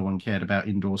century, when no one cared about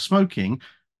indoor smoking,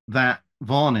 that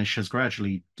varnish has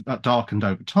gradually darkened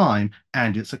over time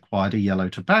and it's acquired a yellow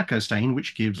tobacco stain,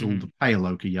 which gives all Mhm. the pale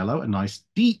ochre yellow a nice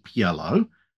deep yellow.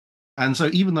 And so,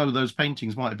 even though those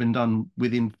paintings might have been done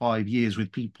within 5 years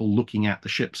with people looking at the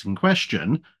ships in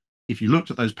question, if you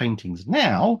looked at those paintings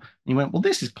now, you went, well,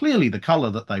 this is clearly the color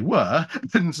that they were.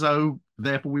 And so,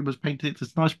 therefore, we must paint it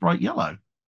this nice bright yellow.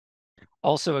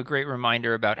 Also, a great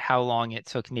reminder about how long it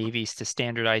took navies to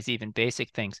standardize even basic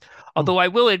things. Hmm. Although I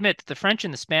will admit that the French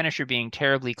and the Spanish are being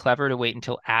terribly clever to wait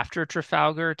until after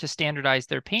Trafalgar to standardize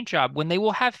their paint job when they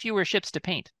will have fewer ships to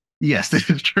paint. Yes, this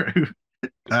is true.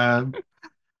 Um,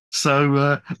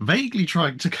 vaguely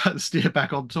trying to kind of steer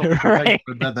back on topic of paint,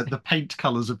 Right. but the paint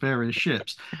colors of various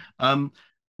ships. Um,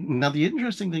 Now, the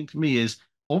interesting thing to me is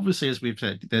obviously, as we've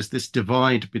said, there's this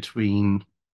divide between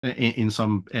in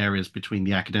some areas between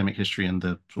the academic history and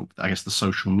the I guess the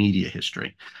social media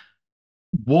history.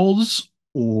 Was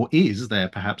or is there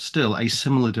perhaps still a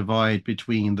similar divide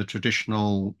between the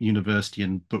traditional university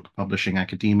and book publishing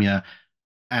academia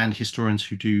and historians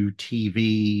who do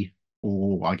TV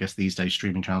or I guess these days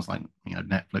streaming channels like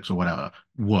Netflix or whatever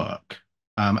work.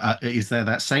 Is there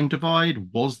that same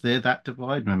divide? Was there that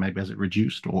divide? Maybe has it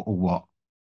reduced or what?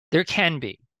 There can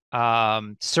be.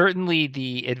 Certainly,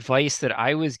 the advice that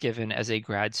I was given as a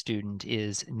grad student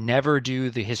is never do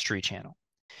the History Channel.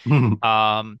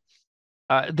 Um,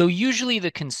 though usually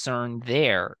the concern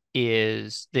there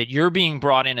is that you're being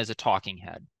brought in as a talking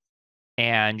head,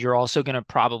 and you're also going to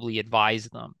probably advise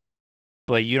them,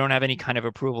 but you don't have any kind of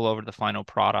approval over the final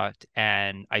product.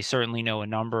 And I certainly know a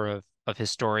number of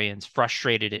historians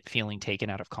frustrated at feeling taken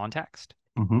out of context.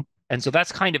 Hmm. And so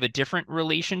that's kind of a different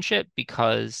relationship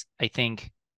because I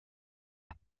think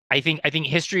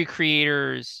history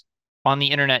creators on the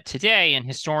internet today and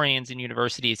historians in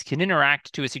universities can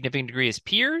interact to a significant degree as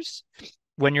peers.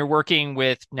 When you're working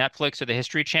with Netflix or the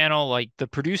History Channel, like the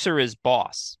producer is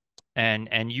boss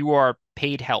and you are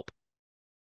paid help.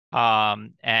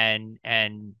 And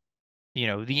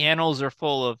the annals are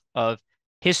full of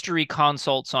history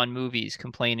consults on movies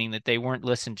complaining that they weren't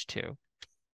listened to.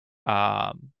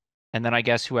 Um, and then I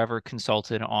guess whoever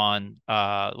consulted on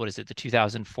what is it, the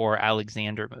 2004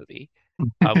 Alexander movie,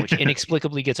 which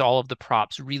inexplicably gets all of the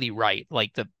props really right.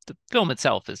 Like the film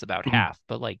itself is about half,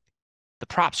 but like the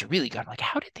props are really good. Like,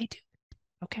 how did they do?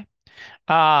 Okay.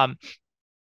 Um,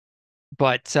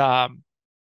 but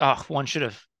one should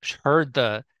have heard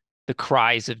the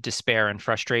cries of despair and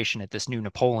frustration at this new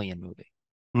Napoleon movie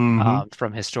Hmm.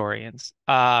 from historians.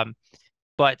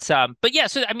 But yeah,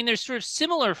 so I mean, there's sort of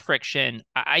similar friction.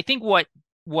 I think what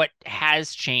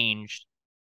has changed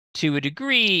to a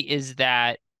degree is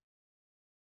that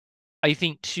I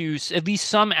think to at least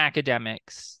some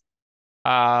academics,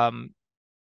 um,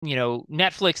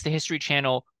 Netflix, the History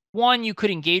Channel, one, you could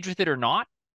engage with it or not.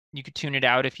 You could tune it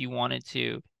out if you wanted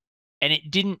to. And it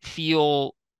didn't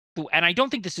feel, and I don't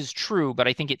think this is true, but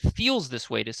I think it feels this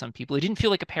way to some people. It didn't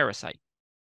feel like a parasite. Hmm.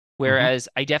 Whereas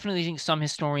I definitely think some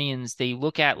historians, they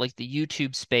look at like the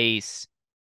YouTube space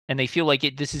and they feel like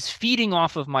this is feeding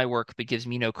off of my work but gives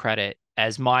me no credit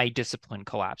as my discipline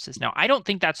collapses. Now, I don't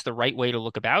think that's the right way to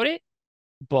look about it,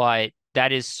 but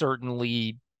that is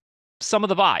certainly some of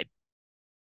the vibe.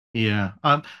 Yeah.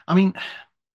 I mean,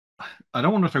 I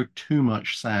don't want to throw too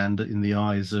much sand in the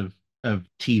eyes of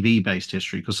TV based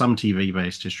history because some TV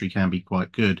based history can be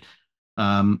quite good.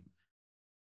 Um,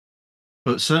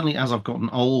 but certainly as I've gotten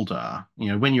older,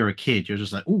 when you're a kid, you're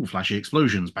just like, oh, flashy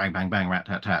explosions, bang, bang, bang, rat,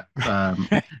 tat, tat.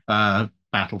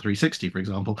 Battle 360, for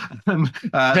example.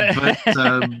 But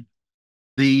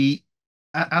the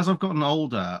as I've gotten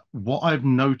older, what I've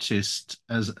noticed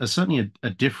as certainly a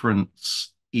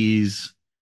difference is,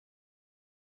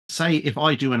 say, if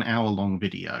I do an hour long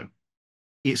video,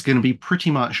 it's going to be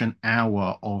pretty much an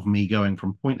hour of me going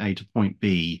from point A to point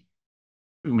B.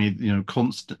 I mean,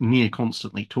 near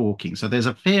constantly talking. So there's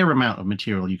a fair amount of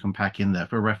material you can pack in there.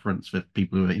 For reference, for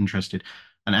people who are interested,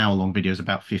 an hour long video is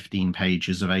about 15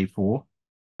 pages of A4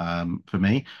 for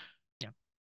me. Yeah.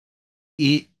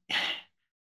 It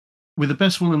with the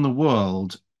best will in the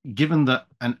world, given that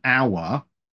an hour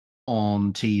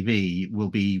on TV will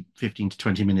be 15 to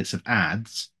 20 minutes of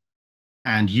ads,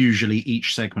 and usually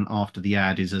each segment after the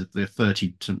ad is the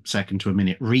 30 second to a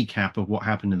minute recap of what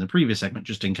happened in the previous segment,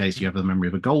 just in case you have the memory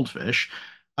of a goldfish.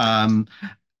 Um,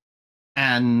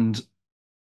 and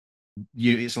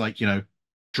it's like,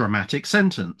 dramatic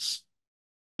sentence,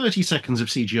 30 seconds of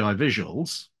CGI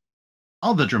visuals,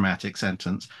 other dramatic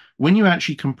sentence. When you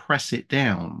actually compress it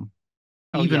down,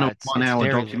 Oh even yeah, a it's 1 hour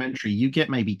very little. documentary, you get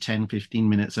maybe 10, 15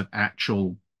 minutes of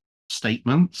actual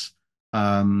statements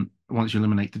once you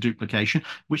eliminate the duplication,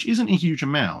 which isn't a huge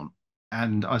amount.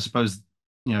 And I suppose,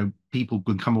 people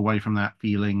could come away from that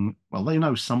feeling, well, they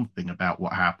know something about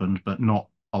what happened, but not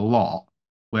a lot.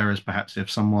 Whereas perhaps if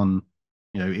someone,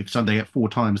 if they get 4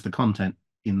 times the content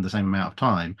in the same amount of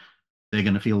time, they're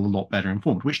going to feel a lot better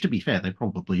informed, which to be fair, they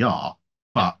probably are.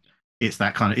 Yeah. But it's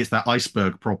that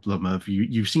iceberg problem of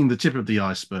you've seen the tip of the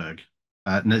iceberg.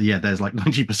 No, yeah, there's like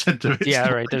 90% of it Yeah,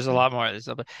 still right. There's a missing. lot more.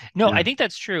 No, I Yeah. think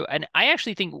that's true. And I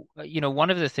actually think, one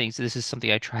of the things, this is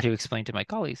something I try to explain to my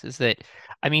colleagues, is that,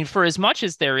 I mean, for as much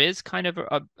as there is kind of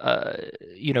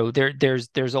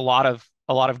there's a lot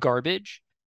of garbage.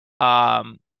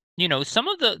 Um, some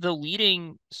of the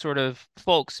leading sort of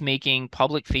folks making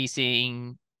public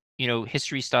facing,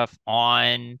 history stuff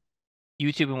on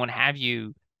YouTube and what have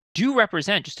you do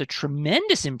represent just a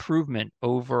tremendous improvement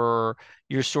over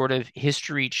your sort of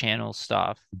history channel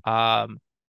stuff. I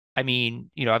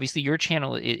mean, obviously your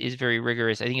channel is very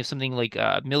rigorous. I think if something like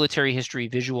military history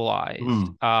visualized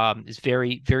Mm. is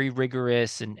very, very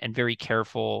rigorous and very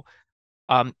careful.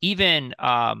 Even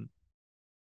I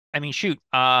mean, shoot,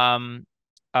 Todd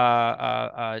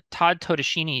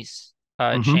Todashini's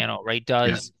Hmm. channel, right,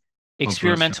 Yeah. does Todd's worst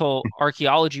channel. experimental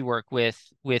archaeology work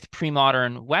with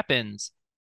pre-modern weapons.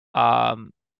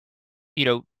 Um, you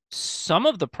know, some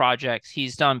of the projects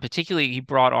he's done, particularly he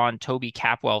brought on Toby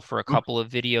Capwell for a couple of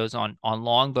videos on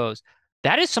longbows.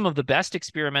 That is some of the best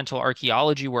experimental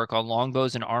archaeology work on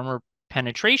longbows and armor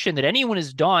penetration that anyone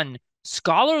has done,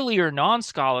 scholarly or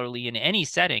non-scholarly, in any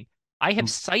setting. I have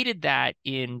cited that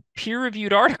in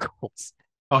peer-reviewed articles.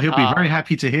 Oh, he'll be very Uh,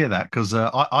 happy to hear that because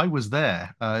I was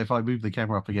there. If I move the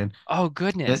camera up again, oh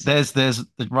goodness.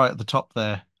 right at the top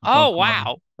there Oh above my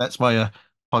wow. that's my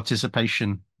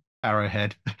participation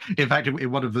arrowhead. In fact,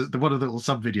 in one of the little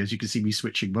sub videos, you can see me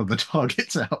switching one of the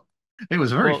targets out. It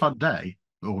was a very Well, fun day,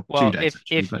 or two well, days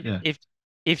actually. But yeah.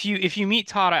 if you meet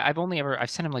Todd, I've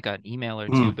sent him like an email or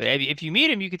two, Mm. but if you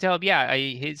meet him, you could tell him,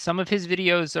 yeah, some of his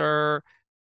videos are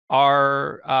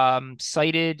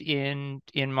cited in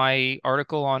my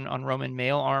article on Roman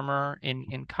mail armor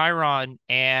in Chiron,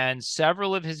 and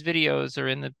several of his videos are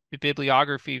in the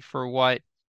bibliography for what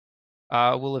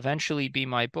will eventually be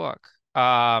my book.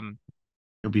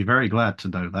 You'll be very glad to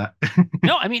know that.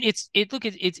 No, I mean it's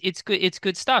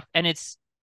good stuff, and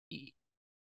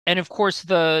of course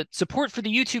the support for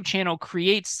the YouTube channel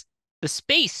creates the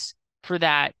space for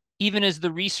that, even as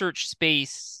the research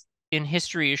space in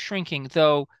history is shrinking.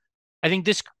 Though I think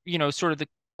this, sort of the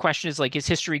question is like, is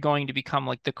history going to become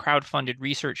like the crowd-funded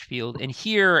research field? And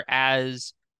here,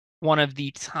 as one of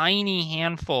the tiny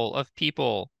handful of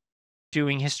people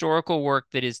doing historical work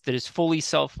that is fully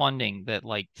self-funding, that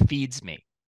like feeds me.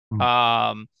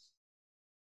 Um,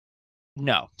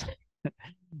 no.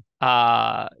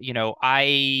 I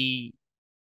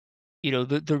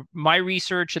the my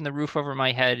research and the roof over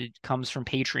my head comes from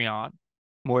Patreon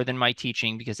more than my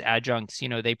teaching, because adjuncts,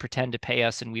 they pretend to pay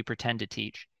us and we pretend to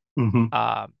teach. Hmm.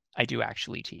 I do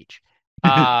actually teach.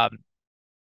 Um,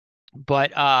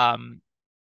 but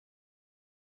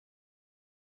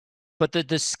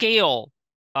the scale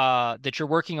that you're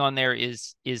working on there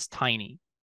is tiny.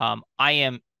 I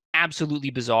am absolutely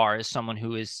bizarre as someone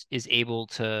who is able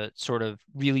to sort of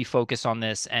really focus on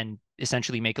this and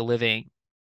essentially make a living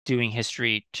doing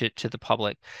history to the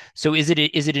public. So is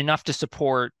it enough to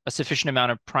support a sufficient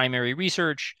amount of primary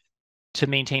research to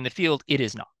maintain the field? It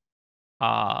is not.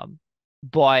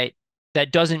 But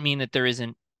that doesn't mean that there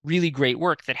isn't really great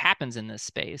work that happens in this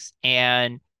space.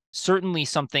 And certainly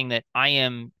something that I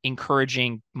am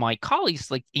encouraging my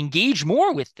colleagues, like, engage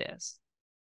more with this,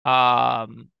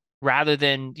 um, rather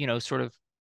than, sort of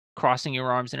crossing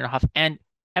your arms in a huff. And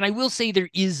I will say there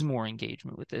is more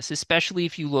engagement with this, especially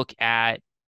if you look at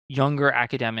younger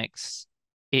academics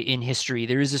in history.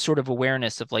 There is a sort of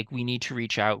awareness of like, we need to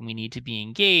reach out and we need to be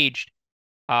engaged.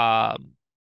 Um,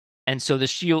 and so the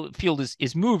field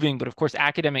is moving, but of course,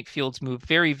 academic fields move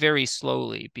very, very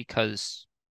slowly because,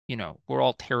 we're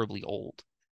all terribly old.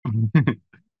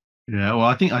 Yeah, well,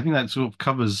 I think that sort of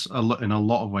covers a lot in a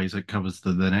lot of ways. It covers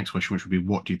the next question, which would be,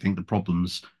 what do you think the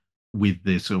problems with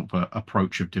this sort of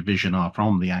approach of division are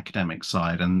from the academic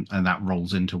side, and that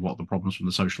rolls into what the problems from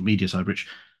the social media side, which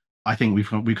I think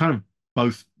we kind of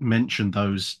both mentioned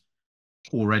those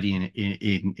already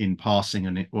in passing,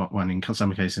 and when in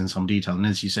some cases in some detail. And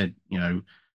as you said,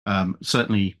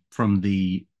 certainly from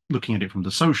the looking at it from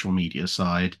the social media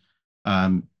side,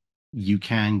 you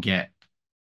can get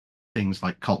things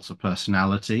like cults of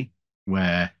personality,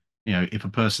 where if a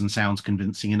person sounds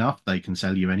convincing enough, they can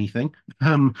sell you anything.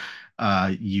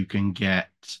 You can get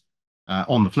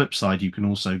on the flip side, you can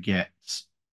also get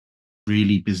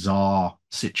really bizarre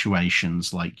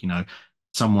situations like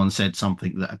someone said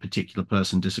something that a particular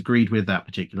person disagreed with. That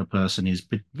particular person is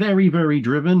very, very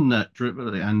driven,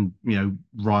 and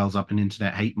riles up an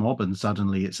internet hate mob, and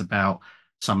suddenly it's about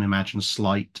some imagined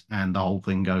slight, and the whole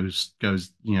thing goes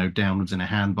downwards in a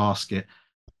handbasket.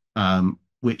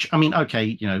 Which, I mean,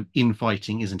 okay,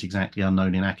 infighting isn't exactly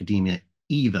unknown in academia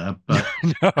either, but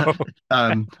No.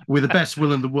 with the best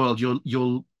will in the world,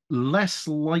 you're less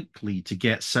likely to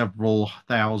get several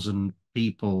thousand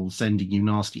people sending you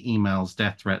nasty emails,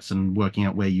 death threats, and working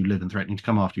out where you live and threatening to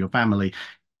come after your family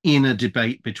in a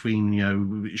debate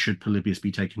between, should Polybius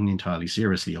be taken entirely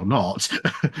seriously or not,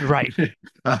 Right.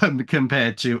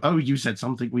 compared to, oh, you said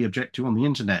something we object to on the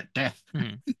internet,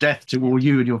 Mhm. death to all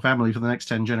you and your family for the next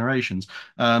 10 generations.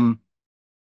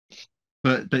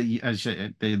 But as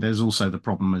you say, there's also the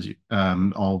problem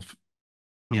of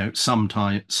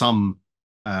sometimes some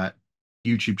uh,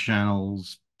 YouTube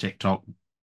channels, TikTok,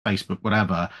 Facebook,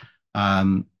 whatever,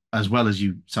 as well as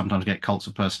you sometimes get cults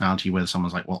of personality where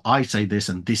someone's like, well, I say this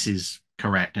and this is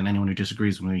correct, and anyone who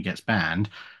disagrees with me gets banned.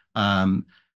 Um,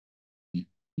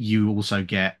 you also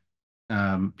get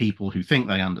people who think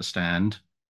they understand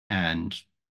and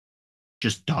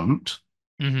just don't,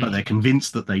 but Hmm. they're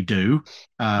convinced that they do.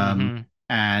 Um, Hmm.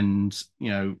 and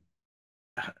as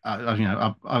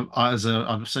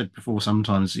I've said before,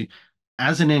 sometimes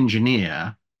as an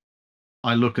engineer,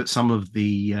 I look at some of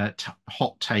the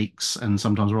hot takes and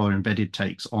sometimes rather embedded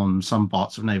takes on some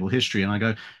parts of naval history, and I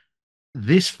go,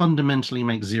 this fundamentally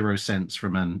makes zero sense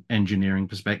from an engineering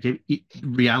perspective.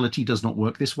 Reality does not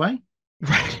work this way,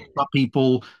 Right. but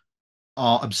people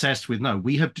are obsessed with, no,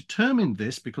 we have determined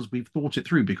this because we've thought it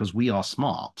through because we are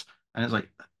smart. And it's like,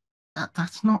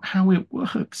 that's not how it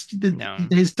works. No.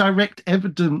 There's direct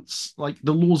evidence, like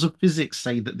the laws of physics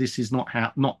say that this is not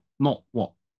how, not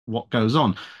what goes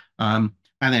on. And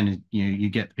then you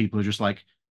get the people who are just like,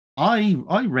 I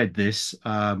read this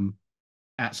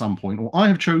at some point, or I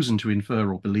have chosen to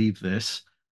infer or believe this,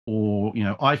 or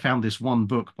I found this one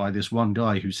book by this one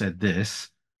guy who said this,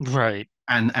 Right.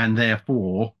 and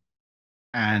therefore,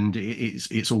 and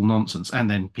it's all nonsense. And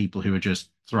then people who are just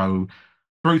throw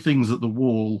things at the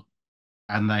wall,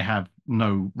 and they have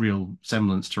no real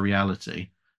semblance to reality.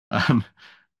 Um,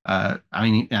 I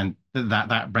mean, and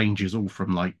that ranges all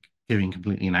from like giving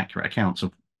completely inaccurate accounts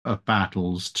of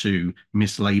battles to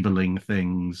mislabeling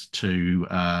things to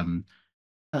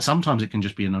sometimes it can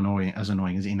just be as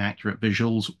annoying as inaccurate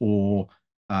visuals or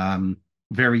um,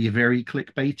 very, very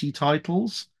clickbaity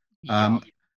titles. Yeah. Um,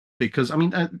 because I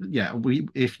mean, yeah, we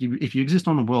if you exist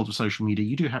on the world of social media,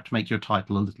 you do have to make your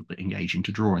title a little bit engaging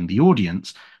to draw in the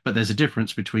audience. But there's a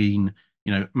difference between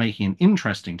making an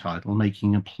interesting title,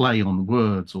 making a play on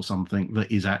words or something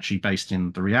that is actually based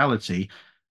in the reality,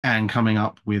 and coming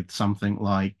up with something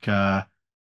like you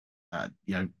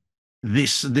know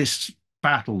this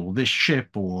battle or this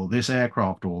ship or this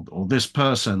aircraft or this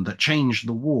person that changed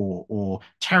the war or One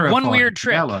terrified weird the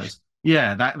trick. allies.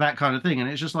 Yeah, that kind of thing. And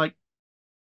it's just like,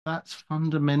 that's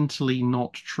fundamentally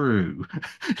not true.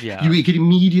 Yeah. You can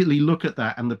immediately look at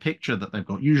that and the picture that they've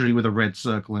got, usually with a red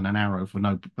circle and an arrow for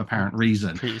no apparent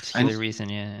reason. And Particular reason,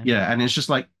 yeah. yeah, and it's just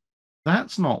like,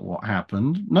 that's not what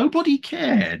happened. Nobody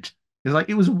cared. It's like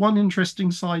it was one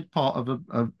interesting side part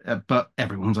but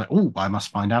everyone's like, oh, I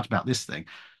must find out about this thing.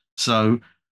 So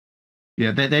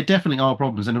yeah, there definitely are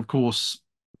problems, and of course,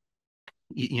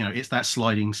 it's that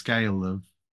sliding scale of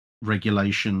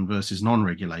regulation versus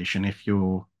non-regulation. If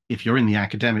you're in the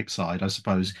academic side, I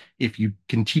suppose, if you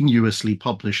continuously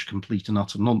publish complete and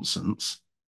utter nonsense,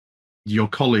 your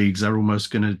colleagues are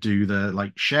almost going to do the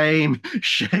like shame,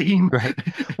 shame. Right.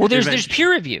 Well, there's Eventually,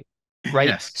 peer review, right?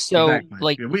 yes, So exactly.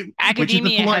 like Which is the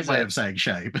academia polite has way a of saying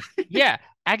shame. yeah,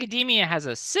 academia has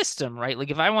a system, right?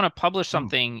 Like if I want to publish Mm,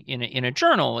 something in a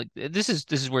journal, like this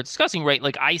is worth discussing, right?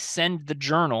 Like I send the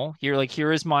journal here, like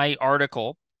here is my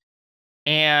article,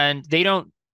 and they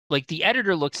don't like the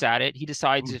editor looks at it, he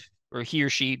decides mm, if or he or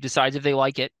she decides if they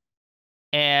like it.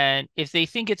 And if they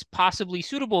think it's possibly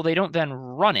suitable, they don't then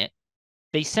run it.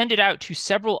 They send it out to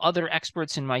several other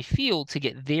experts in my field to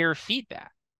get their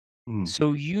feedback.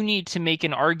 So you need to make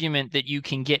an argument that you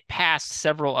can get past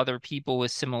several other people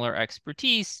with similar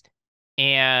expertise.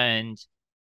 And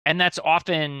that's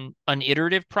often an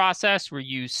iterative process where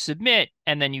you submit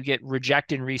and then you get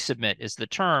reject and resubmit is the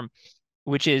term,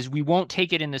 which is we won't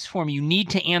take it in this form. You need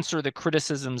to answer the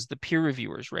criticisms the peer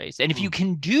reviewers raise. And if you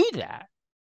can do that,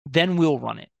 then we'll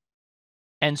run it.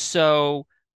 And so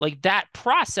like that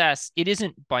process, it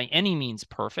isn't by any means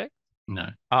perfect. No.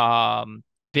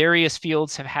 Various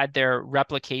fields have had their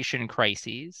replication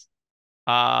crises.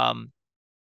 But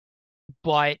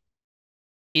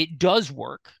it does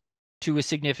work to a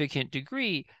significant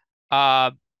degree.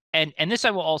 And this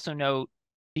I will also note,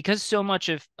 because so much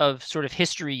of sort of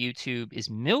history YouTube is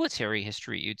military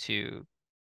history YouTube,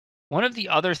 one of the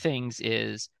other things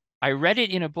is I read it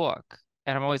in a book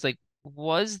and I'm always like,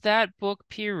 was that book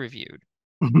peer reviewed?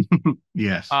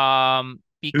 Yes.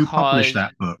 Who published Because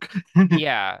that book?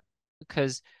 yeah,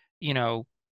 because you know,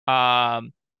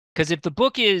 because if the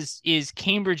book is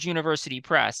Cambridge University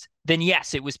Press, then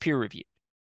yes, it was peer reviewed.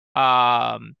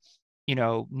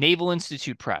 Naval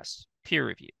Institute Press, peer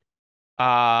reviewed.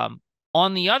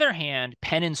 On the other hand,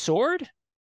 Pen and Sword,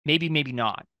 maybe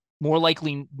not. More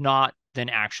likely not than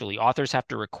actually. Authors have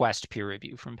to request peer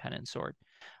review from Pen and Sword.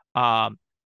 Pen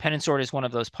and Sword is one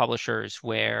of those publishers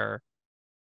where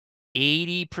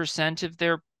 80% of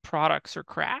their products are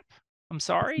crap. I'm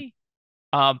sorry.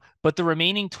 But the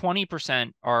remaining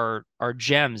 20% are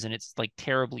gems, and it's like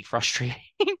terribly frustrating.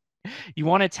 You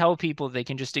want to tell people they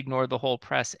can just ignore the whole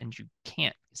press, and you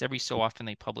can't, because every so often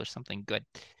they publish something good.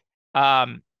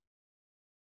 But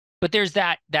there's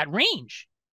that range,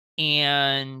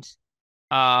 and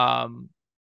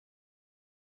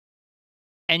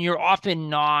you're often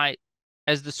not,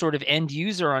 as the sort of end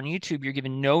user on YouTube, you're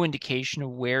given no indication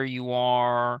of where you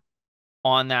are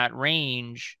on that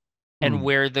range and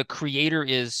where the creator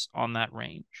is on that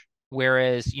range.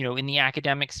 Whereas, in the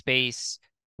academic space,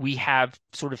 we have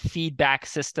sort of feedback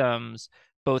systems,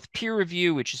 both peer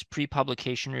review, which is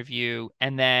pre-publication review,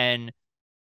 and then,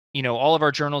 all of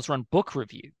our journals run book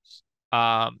reviews.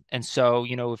 And so,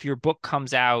 if your book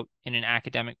comes out in an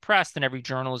academic press, then every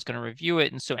journal is going to review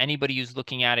it. And so anybody who's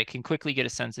looking at it can quickly get a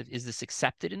sense of, is this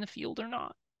accepted in the field or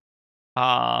not?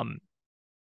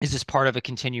 Is this part of a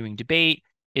continuing debate?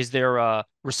 Is there a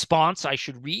response I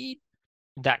should read?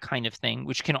 That kind of thing,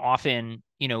 which can often,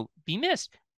 be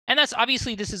missed. And that's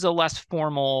obviously, this is a less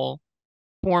formal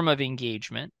form of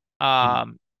engagement. But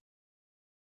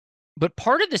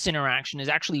part of this interaction is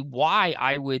actually why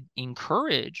I would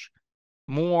encourage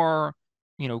more,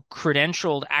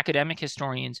 credentialed academic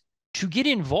historians to get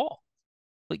involved.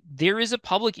 Like, there is a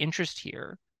public interest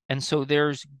here. And so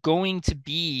there's going to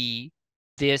be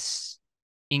this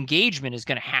engagement is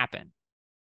going to happen.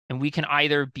 And we can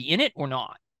either be in it or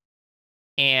not.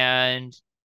 And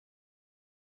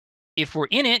if we're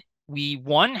in it, we,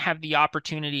 one, have the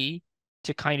opportunity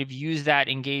to kind of use that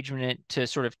engagement to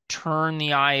sort of turn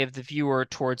the eye of the viewer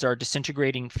towards our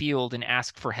disintegrating field and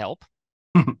ask for help.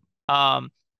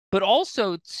 But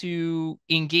also to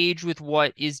engage with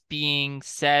what is being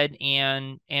said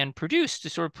and produced, to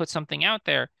sort of put something out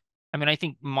there. I mean, I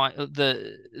think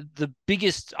the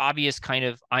biggest obvious kind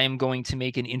of I am going to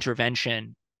make an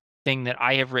intervention thing that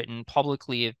I have written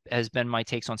publicly has been my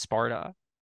takes on Sparta.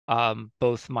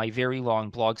 Both my very long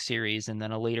blog series and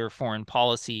then a later foreign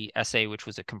policy essay, which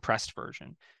was a compressed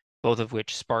version, both of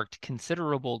which sparked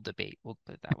considerable debate. We'll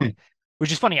put it that way,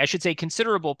 which is funny. I should say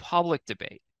considerable public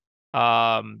debate.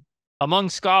 Among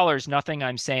scholars, nothing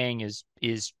I'm saying is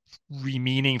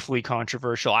meaningfully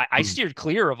controversial. I steered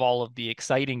clear of all of the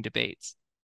exciting debates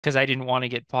because I didn't want to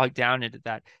get bogged down into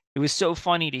that. It was so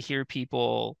funny to hear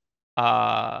people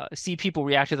see people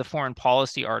react to the foreign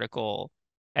policy article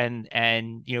and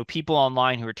people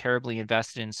online who are terribly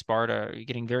invested in Sparta are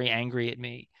getting very angry at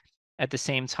me at the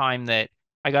same time that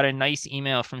I got a nice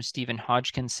email from Stephen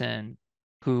Hodgkinson,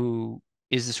 who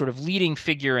is the sort of leading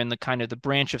figure in the kind of the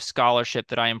branch of scholarship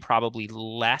that I am probably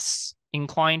less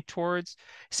inclined towards.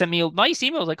 Sent me a nice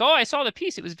email like, "Oh, I saw the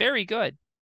piece. It was very good."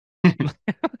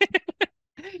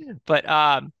 But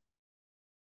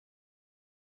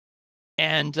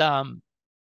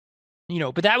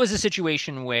but that was a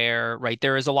situation where, right,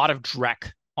 there is a lot of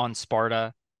dreck on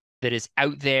Sparta that is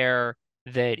out there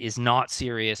that is not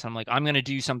serious. I'm like, I'm going to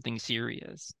do something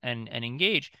serious and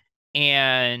engage.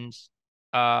 And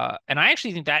I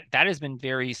actually think that has been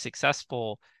very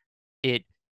successful.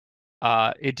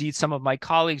 Indeed, some of my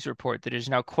colleagues report that it is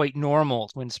now quite normal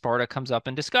when Sparta comes up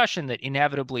in discussion that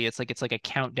inevitably it's like a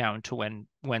countdown to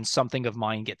when something of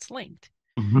mine gets linked.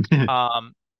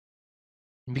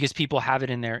 Because people have it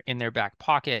in their back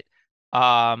pocket.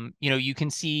 You can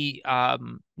see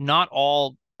not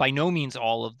all, by no means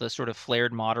all of the sort of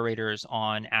flared moderators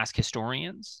on Ask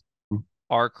Historians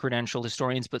are credentialed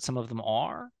historians, but some of them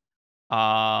are.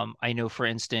 I know, for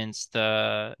instance,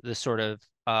 the sort of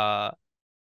uh,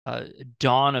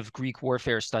 dawn of Greek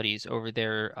warfare studies over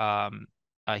there.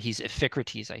 He's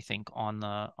Iphicrates, I think, on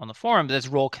the forum. But that's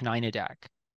Roel Kaninadak,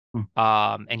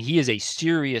 Hmm. and he is a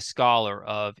serious scholar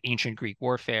of ancient Greek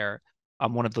warfare.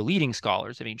 One of the leading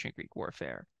scholars of ancient Greek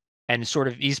warfare, and sort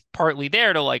of he's partly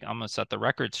there to like, I'm gonna set the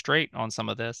record straight on some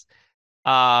of this.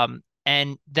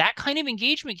 And that kind of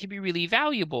engagement can be really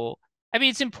valuable. I mean,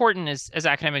 it's important as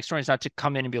academic historians not to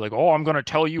come in and be like, oh, I'm going to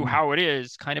tell you Hmm. how it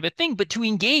is, kind of a thing, but to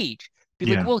engage, be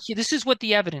like, Yeah. well, this is what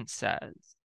the evidence says.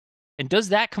 And does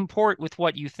that comport with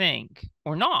what you think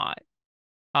or not?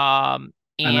 Um,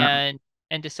 And that, and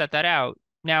and to set that out.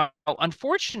 Now,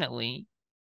 unfortunately,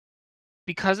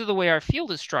 because of the way our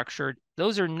field is structured,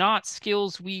 those are not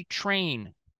skills we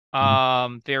train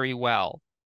very well.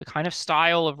 The kind of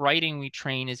style of writing we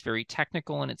train is very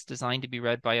technical and it's designed to be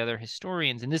read by other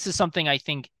historians. And this is something I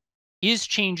think is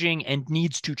changing and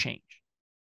needs to change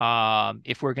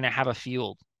if we're going to have a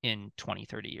field in 20,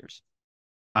 30 years.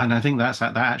 and I think that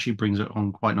actually brings it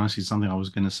on quite nicely to something I was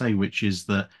going to say, which is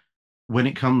that when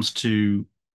it comes to,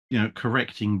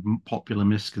 correcting popular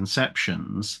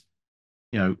misconceptions,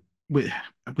 you know, with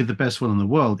the best will in the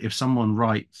world, if someone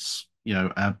writes,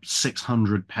 a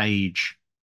 600-page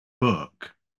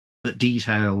book that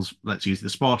details, let's use the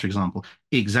Sparta example,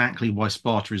 exactly why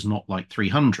Sparta is not like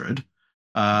 300,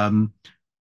 um,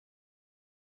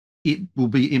 it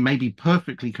may be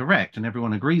perfectly correct and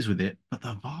everyone agrees with it, but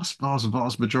the vast, vast,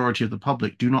 vast majority of the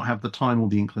public do not have the time or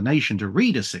the inclination to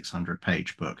read a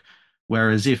 600-page book.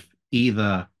 Whereas if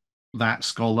either that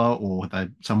scholar or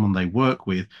someone they work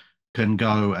with can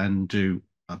go and do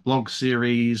a blog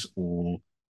series or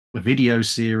a video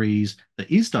series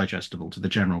that is digestible to the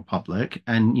general public,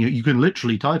 and you can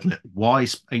literally title it "Why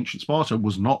Ancient Sparta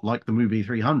Was Not Like the Movie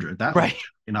 300." That will Right.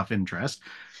 generate enough interest.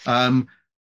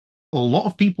 A lot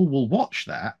of people will watch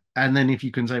that, and then if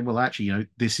you can say, well, actually,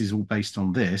 this is all based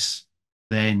on this,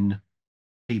 then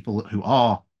people who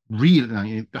are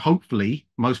really, hopefully,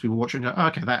 most people watching go, oh,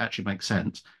 okay, that actually makes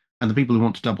sense. And the people who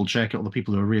want to double check it, or the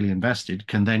people who are really invested,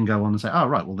 can then go on and say, oh,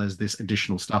 right, well, there's this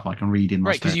additional stuff I can read in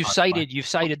my Right, because spare time. you've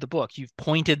cited the book, you've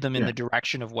pointed them in Yeah, the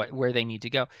direction of where they need to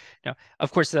go. Now,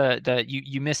 of course,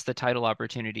 you missed the title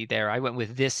opportunity there. I went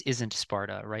with "This Isn't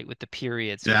Sparta," right, with the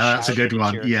period. So yeah, that's a shout good it as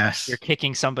one. you're Yes.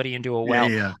 kicking somebody into a Yeah, well.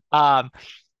 yeah. Um,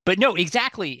 but no,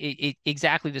 exactly,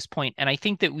 exactly this point. And I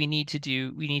think that we need to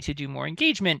do more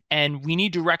engagement, and we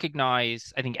need to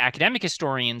recognize, I think, academic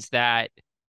historians that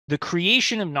the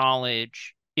creation of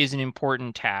knowledge is an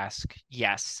important task.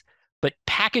 Yes, but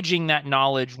packaging that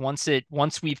knowledge once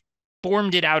we've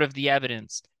formed it out of the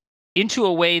evidence into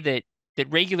a way that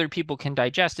regular people can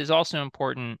digest is also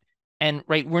important. And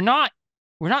right, we're not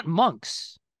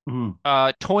monks Mhm.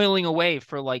 toiling away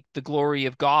for like the glory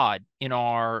of God in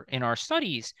our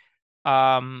studies.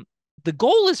 um the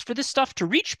goal is for this stuff to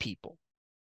reach people.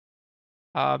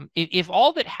 If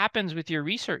all that happens with your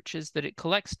research is that it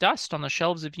collects dust on the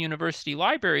shelves of university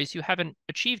libraries, you haven't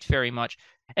achieved very much.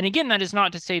 And again, that is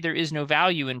not to say there is no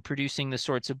value in producing the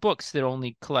sorts of books that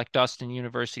only collect dust in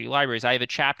university libraries. I have a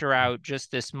chapter out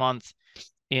just this month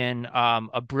in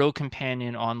a Brill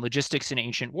companion on logistics in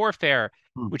ancient warfare,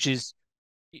 Mhm. which is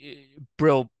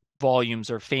Brill volumes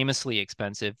are famously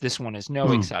expensive. This one is no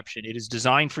Mhm. exception. It is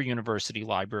designed for university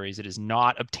libraries. It is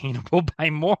not obtainable by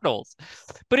mortals,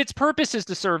 but its purpose is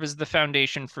to serve as the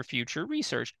foundation for future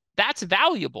research. That's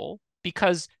valuable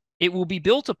because it will be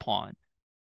built upon,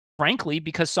 frankly,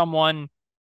 because someone,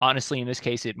 honestly, in this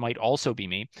case, it might also be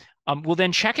me, will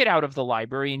then check it out of the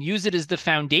library and use it as the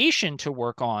foundation to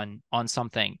work on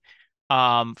something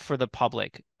for the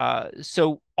public.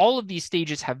 So all of these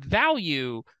stages have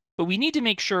value, but we need to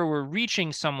make sure we're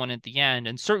reaching someone at the end.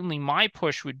 And certainly my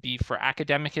push would be for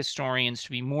academic historians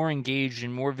to be more engaged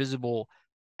and more visible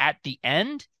at the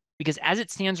end. Because as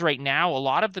it stands right now, a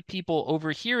lot of the people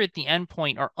over here at the end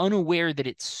point are unaware that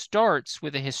it starts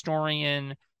with a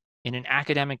historian in an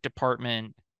academic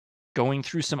department going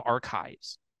through some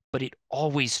archives, but it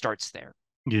always starts there.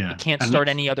 It Yeah. can't And start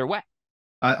that's any other way.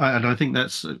 and I think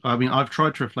that's, I mean, I've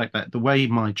tried to reflect that. The way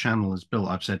my channel is built,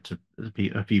 I've said to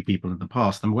a few people in the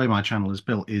past, the way my channel is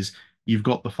built is you've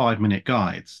got the 5-minute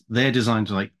guides. They're designed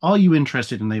to like, are you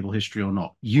interested in naval history or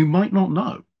not? You might not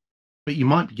know, but you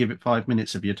might give it 5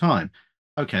 minutes of your time.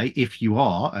 Okay, if you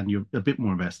are and you're a bit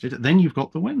more invested, then you've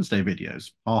got the Wednesday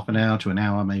videos, half an hour to an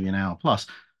hour, maybe an hour plus.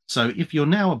 So if you're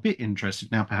now a bit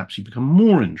interested, now perhaps you become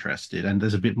more interested and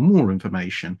there's a bit more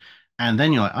information. And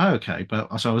then you're like, oh, okay,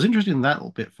 but so I was interested in that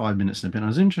little bit, 5 minutes and a bit. I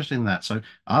was interested in that. So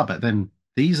but then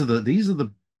these are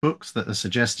the books that are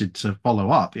suggested to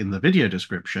follow up in the video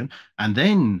description. And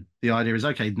then the idea is,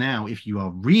 okay, now if you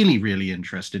are really, really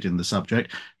interested in the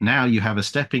subject, now you have a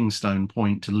stepping stone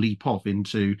point to leap off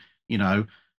into,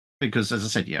 because as I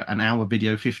said, yeah, an hour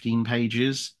video, 15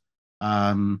 pages.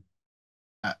 Um,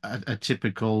 a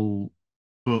typical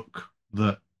book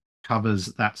that covers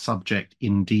that subject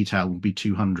in detail will be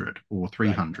 200 or Right.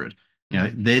 300.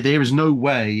 Hmm. There is no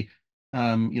way,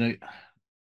 um, you know,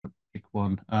 pick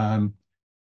one.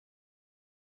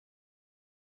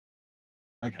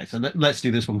 Okay, so let's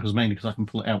do this one because mainly because I can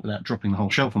pull it out without dropping the whole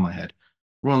shelf on my head.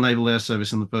 Royal Naval Air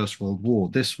Service in the First World War.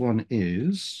 This one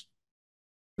is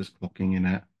just clocking in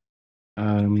at.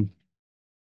 Um,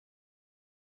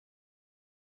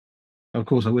 of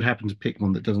course, I would happen to pick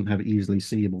one that doesn't have easily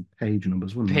seeable page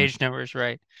numbers, wouldn't Page numbers,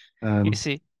 right. I? You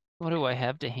see, what do I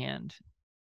have to hand?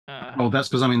 Oh, that's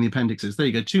because I'm in the appendixes. There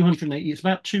you go. 280. It's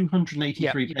about Yeah,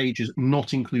 283 pages,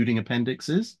 not including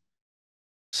appendixes.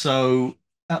 So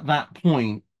at that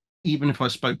point, even if I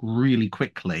spoke really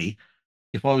quickly,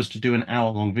 if I was to do an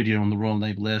hour-long video on the Royal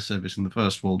Naval Air Service in the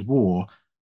First World War,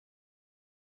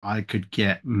 I could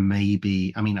get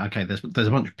maybe. I mean, okay, there's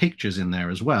a bunch of pictures in there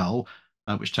as well,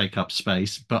 which take up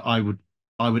space. But I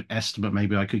would estimate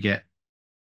maybe I could get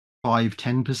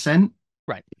 5-10%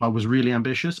 right. if I was really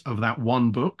ambitious of that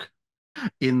one book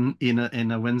in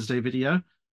a Wednesday video.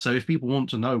 So if people want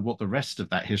to know what the rest of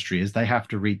that history is, they have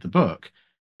to read the book,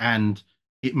 and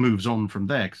it moves on from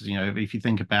there. Because if you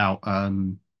think about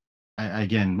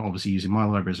again, obviously using my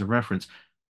library as a reference,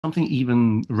 something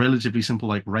even relatively simple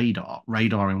like radar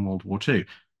in World War II.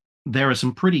 There are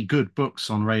some pretty good books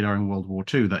on radar in World War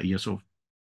II that are your sort of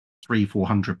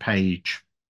 300-400 page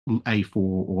A4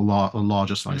 or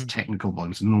larger size Mhm. technical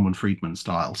volumes, Norman Friedman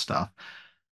style stuff,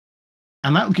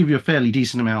 and that will give you a fairly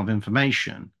decent amount of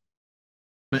information.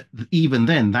 But even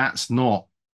then, that's not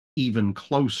even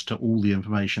close to all the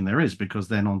information there is, because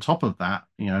then on top of that,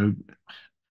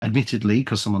 admittedly,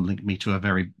 because someone linked me to a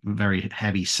very, very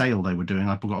heavy sale they were doing,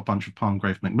 I've got a bunch of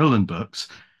Palmgrave Macmillan books,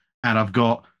 and I've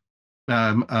got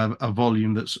a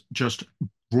volume that's just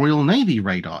Royal Navy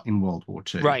radar in World War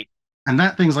II. Right. And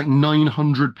that thing's like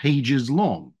 900 pages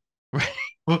long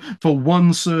for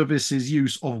one service's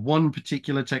use of one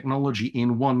particular technology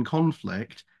in one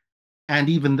conflict. And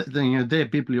even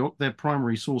their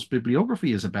primary source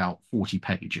bibliography is about 40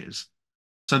 pages.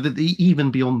 So that even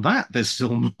beyond that, there's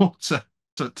still more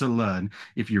to learn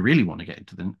if you really want to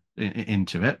get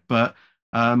into it. But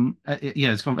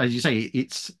yeah, it's as you say,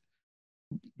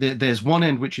 there's one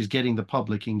end which is getting the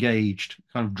public engaged,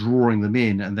 kind of drawing them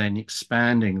in, and then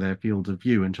expanding their field of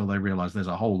view until they realize there's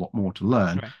a whole lot more to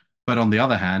learn. Right. But on the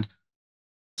other hand,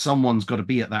 someone's got to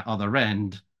be at that other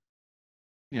end,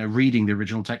 reading the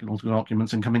original technical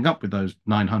documents and coming up with those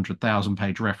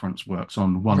 900,000-page reference works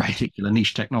on one Right. particular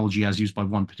niche technology as used by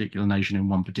one particular nation in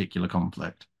one particular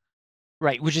conflict.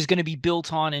 Right, which is going to be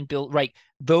built on and built right.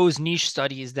 Those niche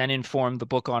studies then inform the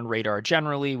book on radar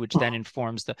generally, which then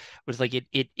informs the was like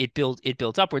it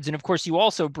built upwards. And of course, you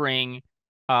also bring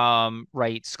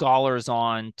right scholars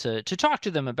on to talk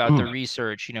to them about their Mm.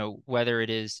 research. Whether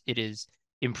it is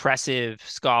impressive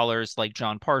scholars like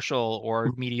John Parshall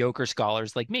or mediocre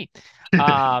scholars like me.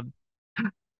 Um,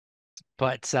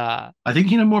 but I think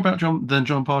you know more about John than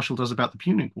John Parshall does about the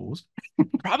Punic Wars.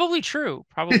 probably true.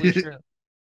 Probably true.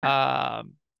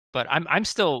 Um, but I'm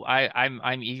still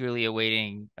I'm eagerly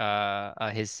awaiting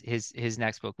his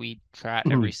next book. We chat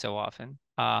every so often.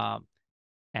 Yeah,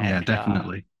 And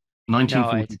definitely. no, it's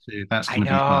 1942. That's I going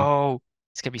to be fun. know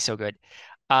it's gonna be so good.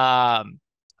 Um,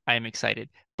 I am excited.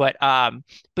 But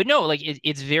no, like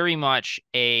it's very much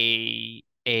a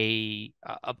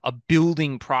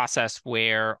building process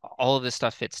where all of this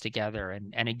stuff fits together.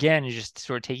 And again, just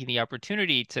sort of taking the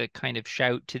opportunity to kind of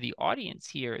shout to the audience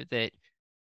here that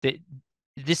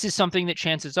this is something that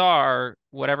chances are,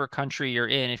 whatever country you're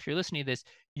in, if you're listening to this,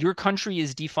 your country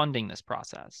is defunding this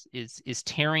process, is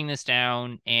tearing this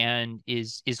down, and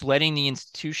is letting the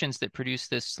institutions that produce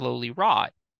this slowly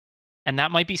rot. And that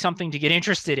might be something to get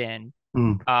interested in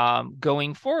Mm.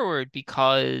 going forward,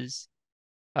 because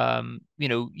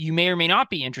you may or may not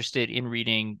be interested in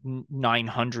reading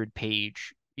 900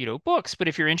 page, books. But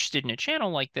if you're interested in a channel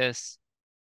like this,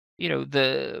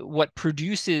 the what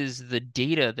produces the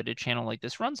data that a channel like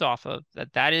this runs off of,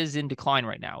 that is in decline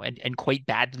right now, and quite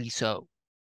badly so.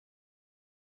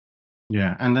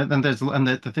 Yeah, and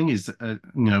the thing is,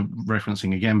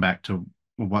 referencing again back to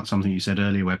something you said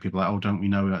earlier, where people are like, oh, don't we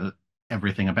know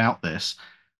everything about this?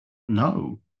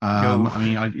 No, No. I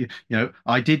mean,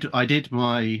 I did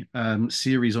my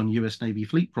series on U.S. Navy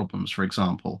fleet problems, for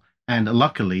example, and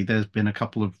luckily there's been a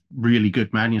couple of really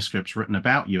good manuscripts written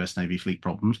about U.S. Navy fleet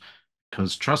problems.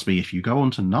 Because trust me, if you go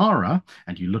onto NARA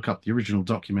and you look up the original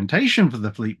documentation for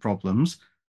the fleet problems,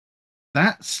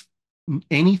 that's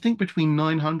anything between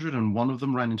 900 and one of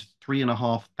them ran into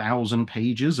 3,500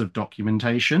 pages of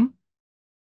documentation.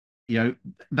 You know,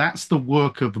 that's the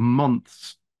work of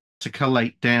months to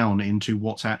collate down into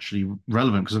what's actually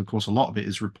relevant. Because, of course, a lot of it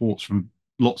is reports from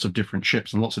lots of different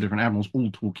ships and lots of different admirals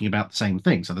all talking about the same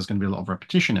thing. So there's going to be a lot of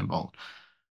repetition involved.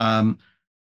 Um,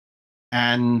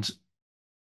 and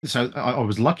so I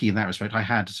was lucky in that respect. I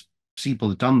had people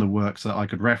had done the work so that I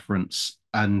could reference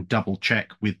and double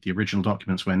check with the original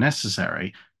documents where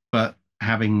necessary. But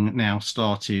having now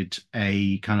started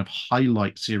a kind of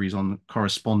highlight series on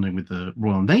corresponding with the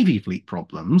Royal Navy fleet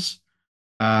problems,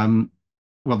 um,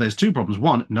 well, there's two problems.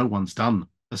 One, no one's done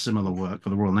a similar work for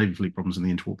the Royal Navy fleet problems in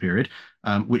the interwar period,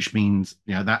 which means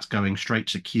that's going straight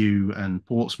to Kew and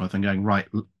Portsmouth and going right.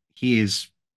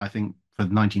 Here's I think for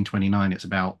 1929 it's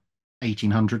about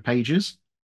 1,800 pages,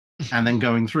 and then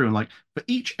going through and like for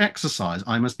each exercise,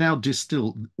 I must now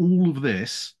distill all of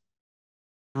this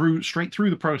through straight through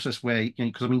the process where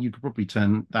because I mean you could probably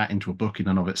turn that into a book in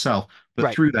and of itself, but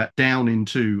Right. through that down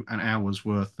into an hour's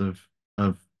worth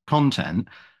of content.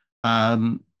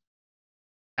 Um,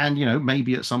 and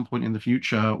maybe at some point in the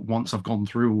future, once I've gone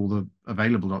through all the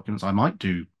available documents, I might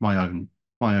do my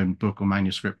own book or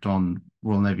manuscript on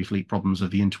Royal Navy fleet problems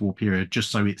of the interwar period, just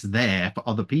so it's there for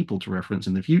other people to reference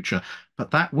in the future.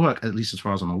 But that work, at least as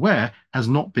far as I'm aware, has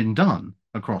not been done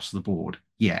across the board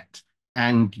yet.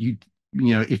 And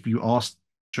if you ask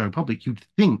Joe Public, you'd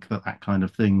think that that kind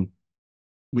of thing,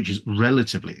 which is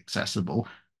relatively accessible,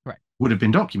 Right. would have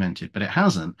been documented, but it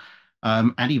hasn't.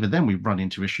 And even then, we've run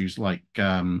into issues like,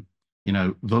 the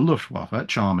Luftwaffe,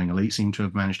 charmingly, seem to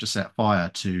have managed to set fire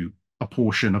to a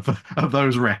portion of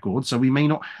those records. So we may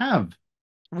not have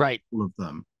Right. all of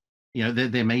them.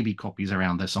 There may be copies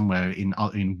around there somewhere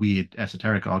in weird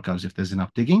esoteric archives if there's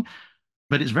enough digging.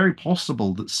 But it's very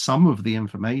possible that some of the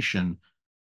information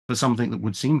for something that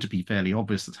would seem to be fairly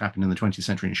obvious that's happened in the 20th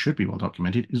century and should be well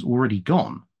documented is already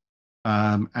gone.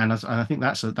 And I think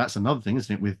that's another thing,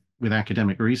 isn't it, with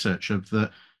academic research of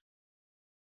that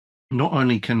not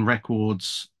only can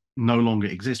records no longer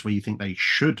exist where you think they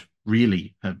should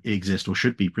really exist or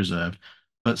should be preserved,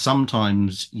 but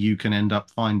sometimes you can end up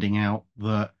finding out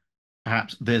that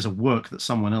perhaps there's a work that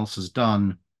someone else has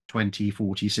done 20,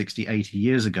 40, 60, 80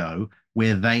 years ago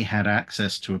where they had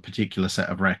access to a particular set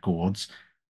of records,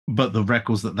 but the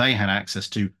records that they had access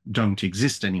to don't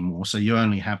exist anymore. So you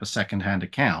only have a second-hand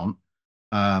account,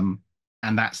 um,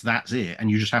 and that's it.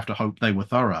 And you just have to hope they were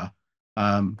thorough.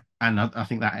 And I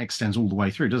think that extends all the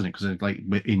way through, doesn't it? Because like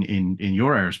in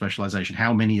your area of specialization,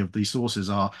 how many of these sources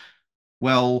are,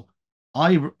 well,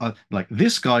 I like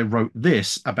this guy wrote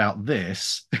this about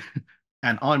this,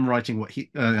 and I'm writing what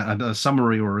a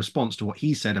summary or a response to what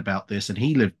he said about this, and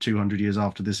he lived 200 years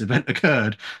after this event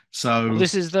occurred. Well, So,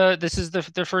 this is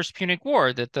the first Punic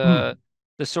War that hmm,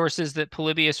 the sources that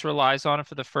Polybius relies on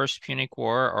for the first Punic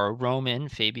War are Roman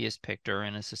Fabius Pictor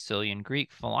and a Sicilian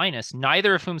Greek Philinus,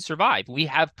 neither of whom survived. We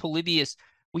have Polybius,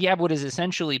 we have what is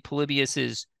essentially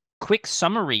Polybius's quick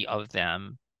summary of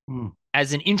them hmm,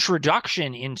 as an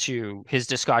introduction into his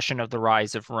discussion of the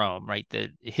rise of Rome, right?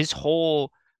 The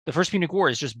first Punic War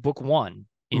is just book one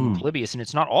in hmm, Polybius, and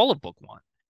it's not all of book one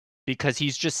because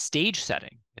he's just stage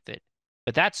setting with it.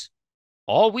 But that's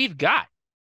all we've got.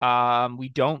 We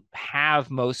don't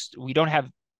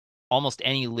have almost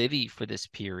any Livy for this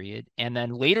period. And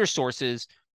then later sources,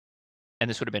 and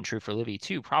this would have been true for Livy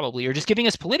too, probably, are just giving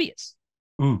us Polybius.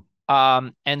 hmm,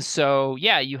 And so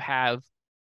yeah, you have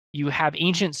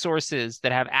ancient sources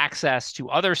that have access to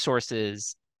other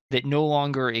sources that no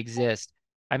longer exist.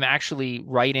 I'm actually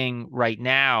writing right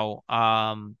now.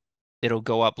 It'll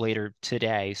go up later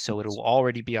today, so it'll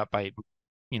already be up by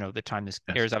the time this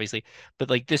yes. airs, obviously. But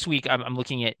like this week, I'm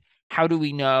looking at how do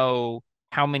we know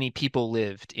how many people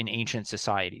lived in ancient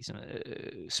societies?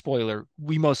 Spoiler,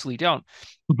 we mostly don't.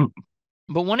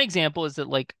 But one example is that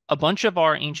like a bunch of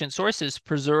our ancient sources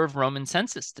preserve Roman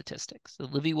census statistics. So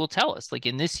Livy will tell us, like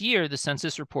in this year, the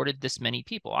census reported this many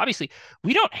people. Obviously,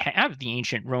 we don't have the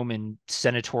ancient Roman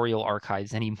senatorial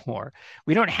archives anymore.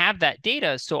 We don't have that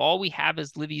data, so all we have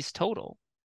is Livy's total.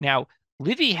 Now,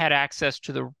 Livy had access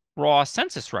to the raw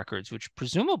census records, which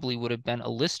presumably would have been a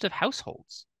list of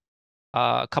households,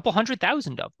 a couple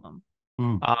 100,000 of them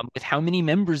Hmm. with how many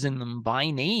members in them by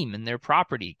name and their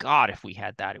property. God, if we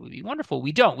had that, it would be wonderful.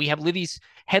 We don't. We have Livy's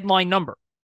headline number.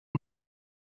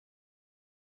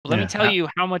 But let me Yeah. tell you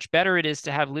how much better it is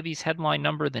to have Livy's headline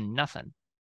number than nothing.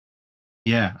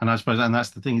 Yeah, and I suppose, and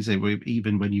that's the thing is that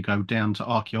even when you go down to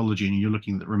archaeology and you're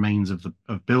looking at the remains of the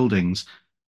of buildings,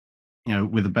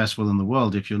 with the best will in the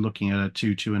world, if you're looking at a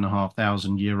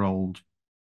 2,500 year old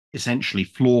essentially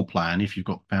floor plan, if you've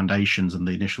got foundations and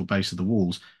the initial base of the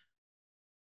walls,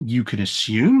 you can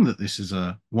assume that this is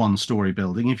a one-story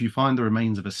building. If you find the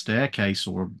remains of a staircase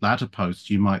or ladder post,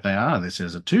 you might say, this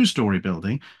is a two-story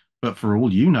building. But for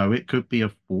all you know, it could be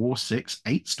a 4, 6,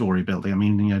 8-story building. I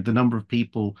mean, the number of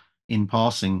people in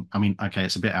passing. I mean, okay,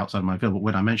 it's a bit outside my field, but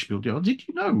when I mentioned people, did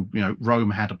you know,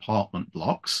 Rome had apartment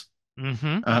blocks,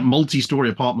 Mm-hmm. multi-story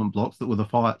apartment blocks that were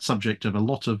the subject of a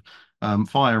lot of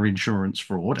fire insurance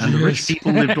fraud, and the rich Yes.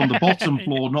 people lived on the bottom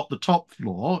floor, not the top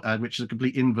floor, which is a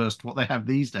complete inverse to what they have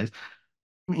these days.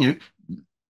 You know,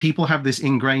 people have this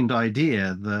ingrained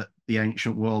idea that the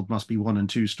ancient world must be 1 and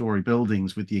 2 story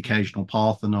buildings with the occasional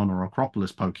Parthenon or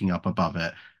Acropolis poking up above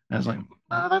it. And it's like,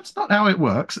 no, that's not how it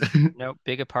works. No,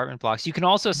 big apartment blocks. You can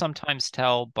also sometimes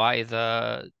tell by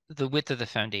the width of the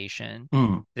foundation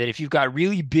Mm, that if you've got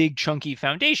really big chunky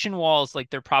foundation walls, like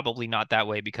they're probably not that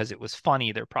way because it was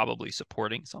funny. They're probably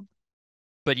supporting something.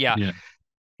 But yeah, yeah.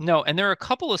 no, and there are a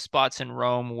couple of spots in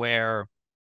Rome where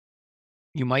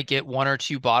you might get one or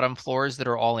two bottom floors that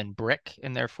are all in brick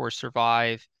and therefore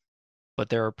survive, but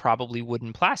there are probably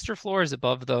wooden plaster floors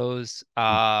above those.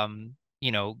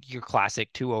 Your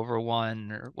classic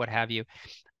 2/1 or what have you.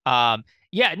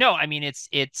 Yeah, no, I mean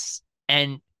it's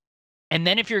and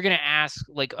then if you're going to ask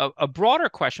like a broader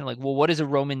question, like, well, what is a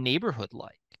Roman neighborhood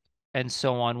like? And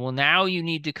so on. Well, now you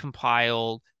need to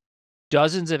compile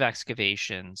dozens of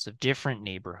excavations of different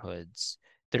neighborhoods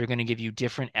that are going to give you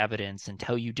different evidence and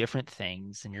tell you different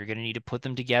things. And you're going to need to put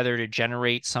them together to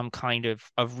generate some kind of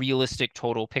realistic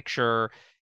total picture.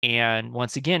 And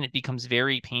once again, it becomes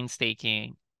very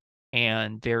painstaking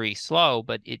and very slow,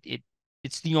 but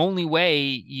it's the only way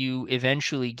you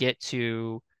eventually get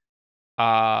to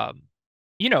um,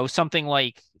 something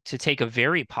like, to take a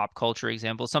very pop culture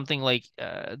example, something like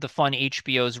the fun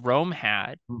HBO's Rome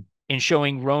had Mm, in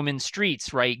showing Roman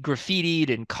streets, right?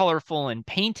 Graffitied and colorful and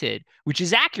painted, which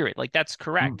is accurate. Like that's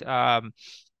correct. mm,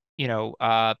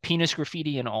 Penis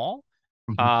graffiti and all.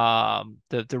 mhm.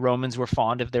 The Romans were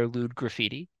fond of their lewd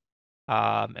graffiti.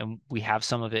 And we have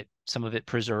some of it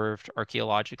preserved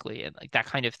archaeologically and like that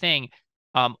kind of thing.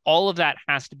 All of that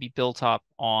has to be built up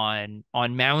on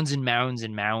mounds and mounds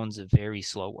and mounds of very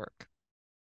slow work.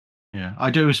 Yeah,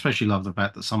 I do especially love the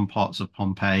fact that some parts of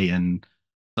Pompeii and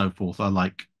so forth are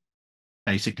like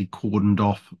basically cordoned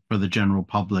off for the general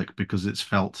public because it's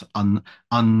felt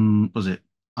was it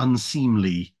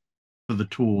unseemly for the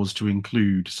tours to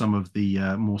include some of the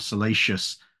more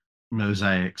salacious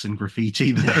mosaics and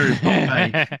graffiti that are in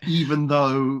Pompeii, even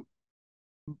though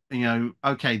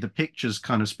okay, the pictures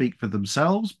kind of speak for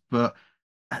themselves, but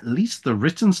at least the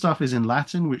written stuff is in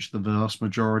Latin, which the vast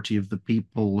majority of the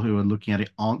people who are looking at it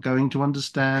aren't going to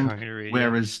understand. Going to read, yeah.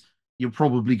 Whereas you're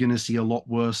probably going to see a lot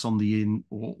worse on the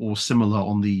or similar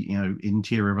on the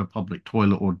interior of a public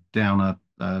toilet or down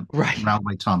a Right.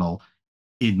 railway tunnel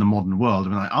in the modern world. I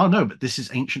mean, like, oh no, but this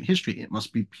is ancient history. It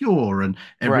must be pure, and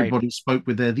Right. everybody spoke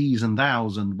with their these and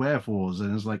thous and wherefores,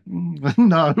 and it's like,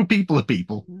 no, people are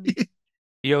people.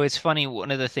 It's funny. One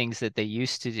of the things that they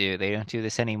used to do, they don't do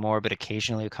this anymore, but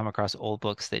occasionally you come across old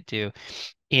books that do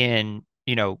in,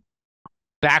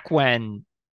 back when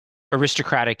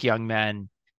aristocratic young men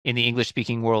in the English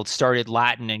speaking world started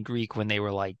Latin and Greek when they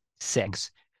were like 6.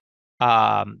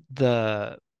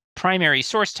 The primary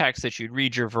source text that you'd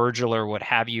read your Virgil or what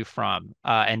have you from,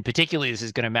 and particularly this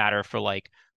is going to matter for like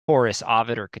Horace,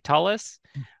 Ovid, or Catullus,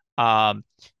 um,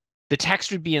 the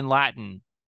text would be in Latin,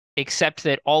 except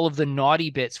that all of the naughty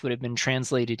bits would have been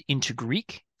translated into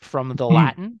Greek from the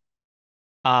Latin.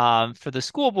 For the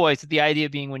schoolboys, the idea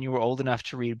being when you were old enough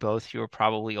to read both, you were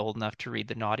probably old enough to read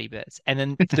the naughty bits. And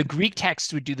then the Greek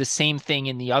text would do the same thing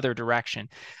in the other direction.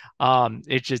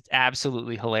 It's just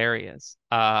absolutely hilarious.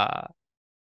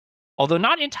 Although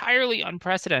not entirely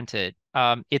unprecedented.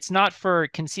 It's not for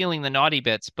concealing the naughty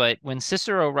bits, but when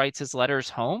Cicero writes his letters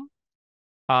home,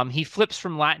 he flips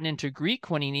from Latin into Greek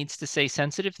when he needs to say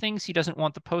sensitive things he doesn't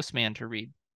want the postman to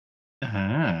read.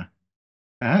 Ah,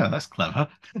 that's clever.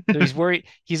 So he's worried.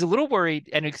 He's a little worried,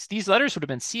 and these letters would have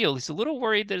been sealed. He's a little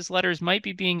worried that his letters might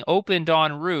be being opened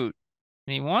en route,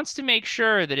 and he wants to make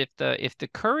sure that if the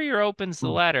courier opens the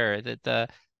Mm, letter, that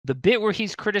the bit where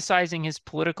he's criticizing his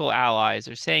political allies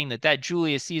or saying that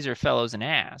Julius Caesar fellow's an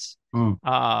ass,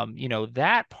 mm.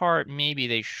 that part maybe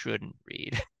they shouldn't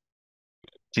read.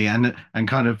 See, and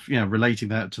kind of relating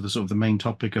that to the sort of the main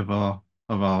topic of our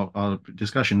of our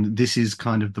discussion, this is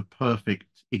kind of the perfect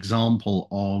example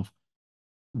of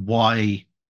why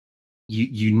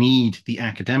you need the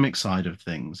academic side of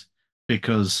things,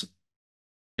 because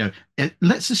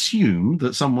let's assume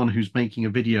that someone who's making a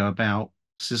video about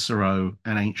Cicero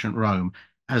and ancient Rome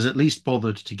has at least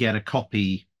bothered to get a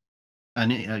copy,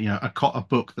 and a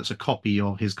book that's a copy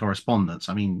of his correspondence.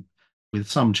 I mean, with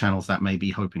some channels that may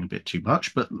be hoping a bit too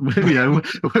much, but we're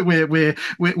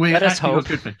Let us acting on hope.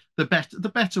 good faith.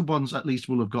 The better ones at least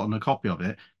will have gotten a copy of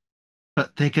it,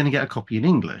 but they're going to get a copy in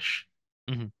English.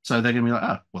 Mhm. So they're going to be like,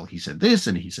 oh, well, he said this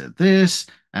and he said this,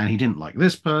 and he didn't like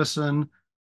this person.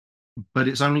 But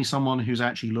it's only someone who's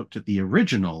actually looked at the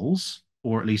originals,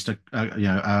 or at least what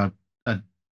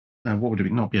would it be?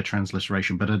 Not be a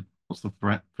transliteration, but a what's the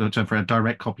for a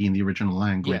direct copy in the original Yeah,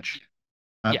 language.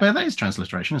 yeah, But that is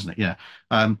transliteration, isn't it? Yeah.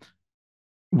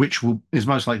 Which is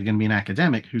most likely going to be an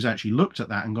academic who's actually looked at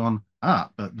that and gone,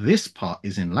 but this part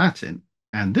is in Latin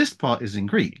and this part is in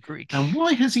Greek. Greek. And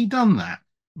why has he done that?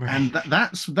 Right. And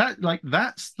that's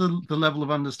the level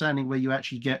of understanding where you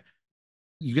get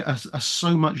a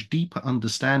so much deeper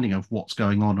understanding of what's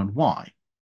going on and why,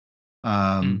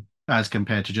 Mm. as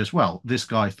compared to just, well, this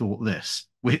guy thought this,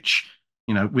 which,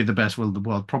 with the best will of the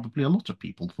world, probably a lot of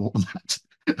people thought that.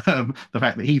 The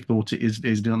fact that he thought it is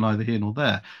neither here nor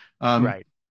there. Um, Right.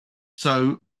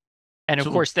 so And of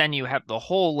sort of, course, then you have the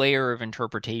whole layer of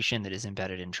interpretation that is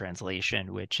embedded in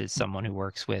translation, which is someone who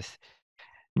works with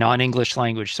non-English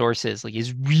language sources, like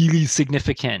is really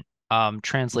significant.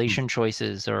 Translation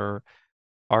choices are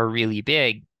really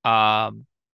big. And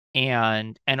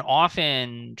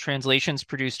often translations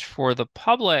produced for the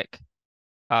public,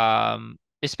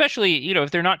 especially,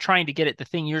 if they're not trying to get at the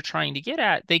thing you're trying to get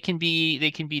at, they can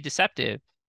be deceptive.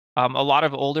 A lot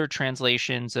of older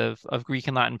translations of Greek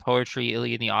and Latin poetry,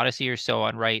 Iliad and the Odyssey or so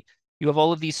on, right? You have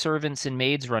all of these servants and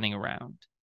maids running around.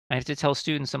 I have to tell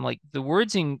students, I'm like, the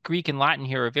words in Greek and Latin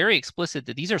here are very explicit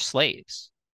that these are slaves.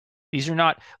 These are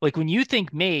not like when you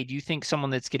think maid, you think someone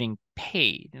that's getting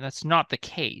paid, and that's not the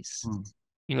case.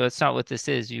 That's not what this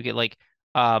is. You get like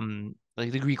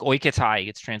the Greek oikotai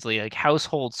gets translated like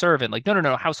household servant. Like, no, no,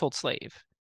 no, household slave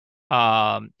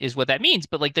is what that means.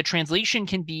 But like the translation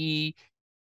can be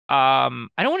I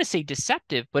don't want to say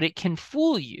deceptive, but it can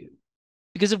fool you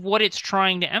because of what it's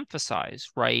trying to emphasize,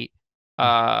 right?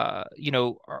 Are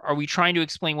we trying to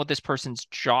explain what this person's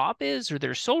job is or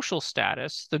their social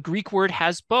status? The Greek word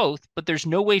has both, but there's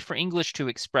no way for English to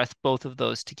express both of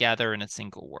those together in a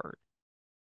single word.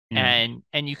 yeah.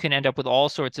 And you can end up with all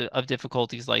sorts of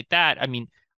difficulties like that. I mean,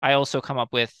 I also come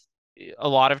up with a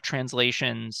lot of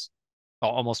translations,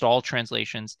 almost all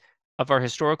translations of our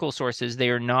historical sources. They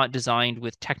are not designed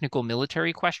with technical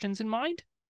military questions in mind.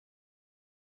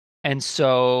 And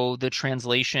so the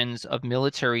translations of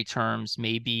military terms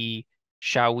may be,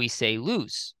 shall we say,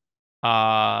 loose.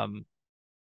 Um,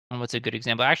 and what's a good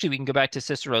example? Actually, we can go back to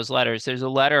Cicero's letters. There's a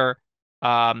letter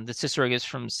that Cicero gives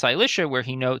from Cilicia where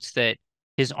he notes that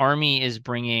his army is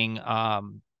bringing a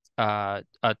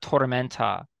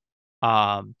tormenta,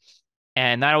 um,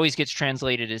 and that always gets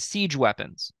translated as siege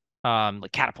weapons,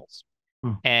 like catapults.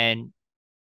 Hmm. And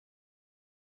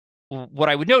what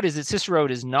I would note is that Cicero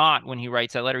does not, when he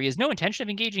writes that letter, he has no intention of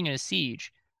engaging in a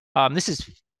siege. This is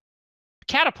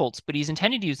catapults, but he's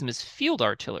intending to use them as field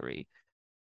artillery.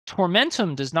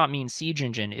 Tormentum does not mean siege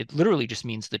engine. It literally just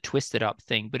means the twisted up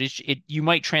thing, but you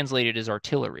might translate it as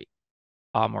artillery,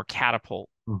 or catapult.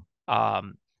 Hmm.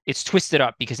 It's twisted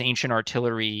up because ancient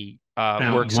artillery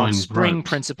works on Outwinds spring ropes.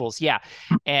 principles. Yeah.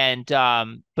 And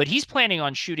but he's planning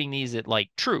on shooting these at like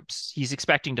troops. He's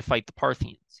expecting to fight the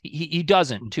Parthians. He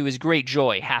doesn't, to his great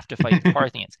joy, have to fight the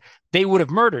Parthians. They would have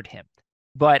murdered him.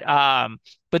 But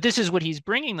this is what he's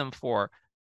bringing them for.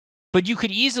 But you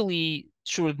could easily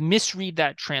sort of misread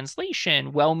that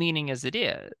translation, well-meaning as it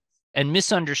is, and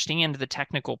misunderstand the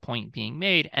technical point being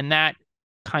made. And that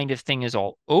kind of thing is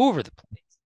all over the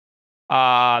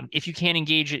place. If you can't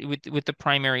engage it with the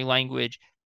primary language,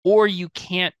 or you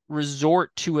can't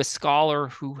resort to a scholar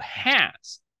who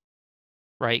has,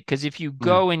 right? Because if you Yeah.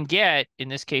 go and get, in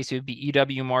this case, it would be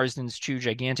E.W. Marsden's two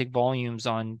gigantic volumes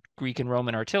on Greek and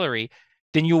Roman artillery,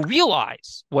 then you'll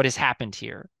realize what has happened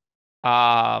here.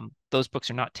 Those books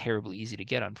are not terribly easy to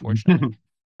get, unfortunately.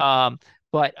 Um,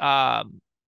 but um,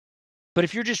 but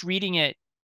if you're just reading it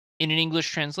in an English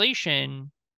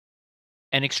translation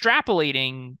and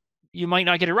extrapolating, you might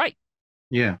not get it right.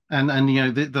 Yeah, and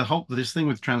the whole this thing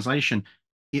with translation,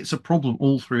 it's a problem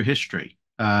all through history.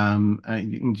 You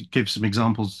can give some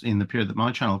examples in the period that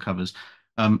my channel covers.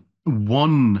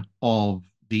 One of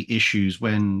the issues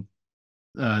when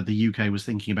the UK was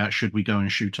thinking about should we go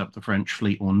and shoot up the French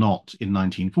fleet or not in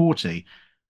 1940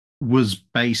 was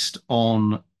based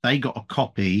on they got a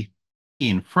copy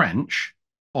in French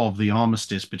of the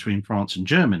armistice between France and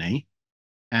Germany.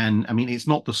 And I mean, it's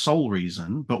not the sole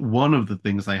reason, but one of the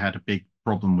things they had a big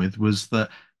problem with was that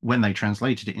when they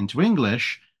translated it into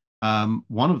English,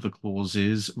 one of the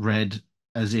clauses read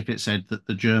as if it said that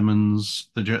the Germans,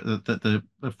 that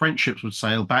the French ships would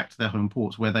sail back to their home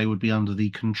ports where they would be under the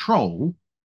control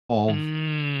of the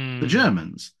Mm.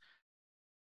 Germans.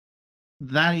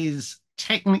 That is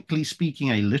technically speaking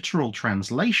a literal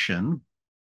translation,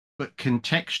 but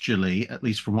contextually, at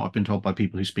least from what I've been told by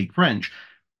people who speak French,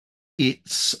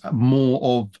 it's more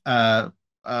of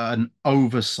an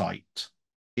oversight.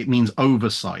 It means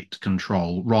oversight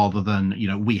control rather than,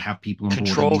 we have people on board and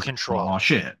Control, these are control. our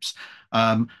ships.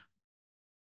 Um,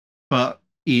 but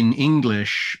in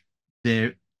English,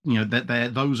 there,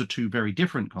 that those are two very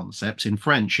different concepts. In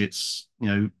French, it's,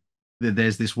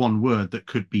 there's this one word that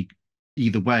could be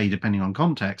either way depending on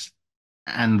context,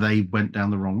 and they went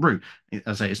down the wrong route.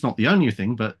 As I say, it's not the only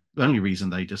thing, but the only reason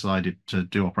they decided to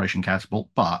do Operation Catapult,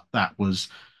 but that was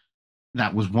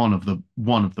one of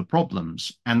the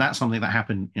problems, and that's something that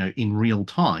happened, in real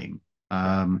time.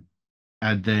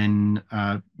 And then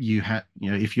you had,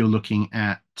 if you're looking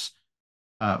at,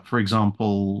 for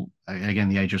example, again,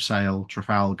 the Age of Sail,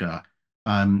 Trafalgar,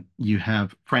 you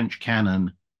have French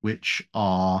cannon, which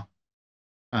are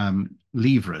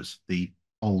livres, the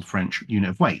old French unit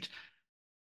of weight.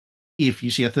 If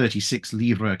you see a 36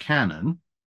 livre cannon,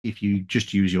 if you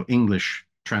just use your English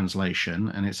translation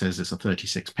and it says it's a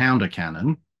 36-pounder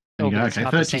cannon, and Oh, you go, but it's okay,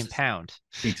 not the 30, same pound.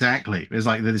 exactly. It's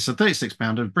like it's a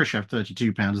 36-pounder, British have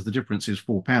 32 pounders, the difference is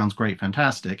 4 pounds, great,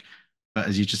 fantastic. But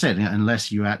as you just said,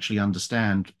 unless you actually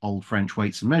understand old French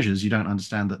weights and measures, you don't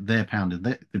understand that their pound and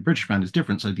the British pound is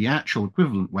different. So the actual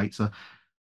equivalent weights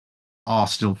are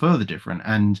still further different.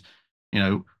 And you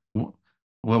know,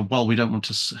 well, while we don't want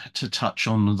to touch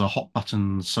on the hot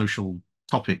button social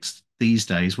topics these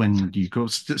days, when you go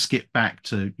skip back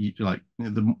to like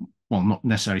the well, not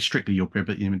necessarily strictly your period,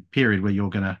 but period where you're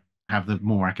going to have the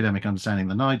more academic understanding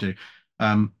than I do.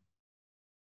 Um,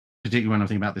 Particularly when I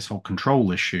think about this whole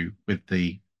control issue with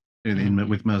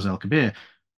with Mirza al-Kabir.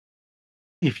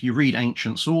 If you read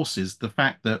ancient sources, the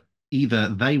fact that either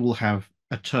they will have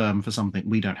a term for something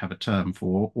we don't have a term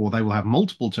for, or they will have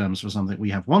multiple terms for something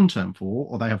we have one term for,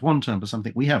 or they have one term for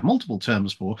something we have multiple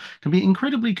terms for, can be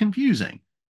incredibly confusing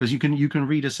because you can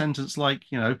read a sentence like,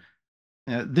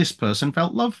 this person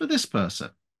felt love for this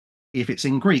person. If it's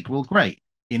in Greek, well, great.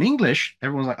 In English,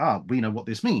 everyone's like, we know what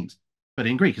this means. But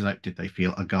in Greek, it's like, did they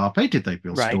feel agape? Did they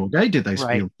feel Right, storge? Did they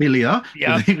right. feel philia? Did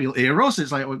Yep. they feel eros?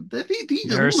 It's like, well,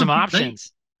 There are all some of they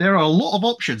options. there are a lot of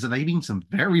options, and they mean some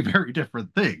very, very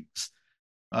different things.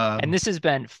 And Um, this has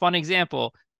been fun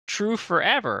example, true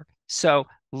forever. So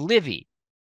Livy,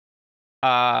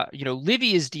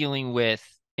 Livy is dealing with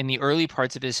in the early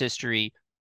parts of his history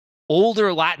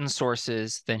older Latin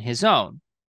sources than his own.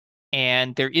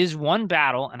 And there is one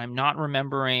battle, and I'm not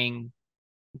remembering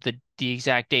the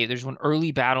exact date. There's one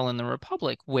early battle in the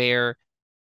Republic where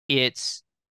it's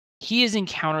he has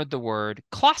encountered the word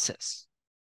Colossus.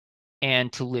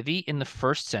 And to Livy in the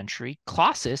first century,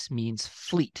 Colossus means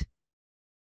fleet.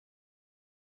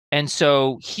 And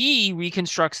so he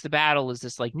reconstructs the battle as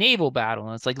this like naval battle.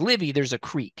 And it's like, Livy, there's a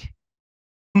creek.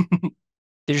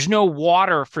 There's no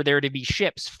water for there to be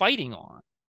ships fighting on.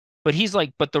 But he's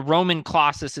like, but the Roman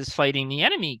Colossus is fighting the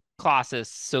enemy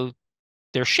Colossus, so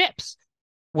they're ships.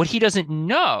 What he doesn't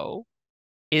know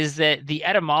is that the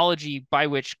etymology by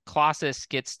which Colossus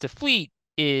gets to fleet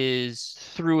is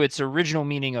through its original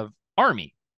meaning of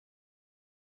army,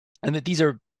 and that these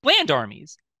are land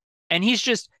armies. And he's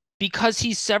just, because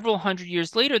he's several hundred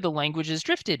years later, the language has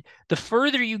drifted. The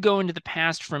further you go into the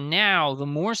past from now, the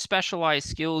more specialized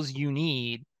skills you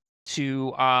need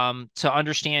to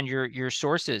understand your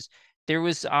sources. There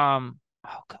was oh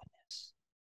goodness.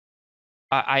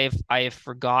 I have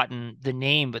forgotten the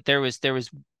name, but there was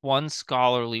one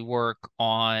scholarly work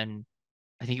on,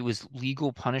 I think it was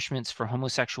legal punishments for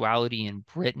homosexuality in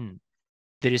Britain,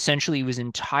 that essentially was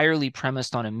entirely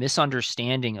premised on a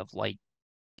misunderstanding of like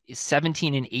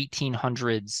 17 and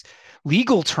 1800s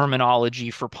legal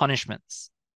terminology for punishments.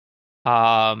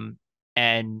 Um,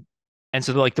 and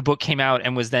so like the book came out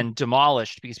and was then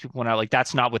demolished because people went out like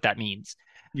that's not what that means.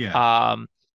 yeah, Um,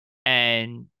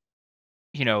 and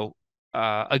you know,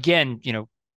 again,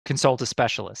 consult a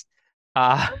specialist.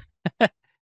 Uh,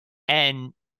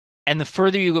 and the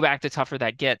further you go back, the tougher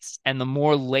that gets, and the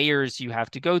more layers you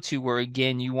have to go to. Where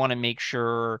again, you want to make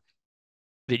sure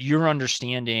that you're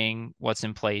understanding what's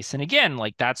in place. And again,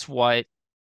 like that's what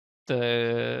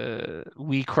the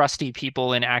we crusty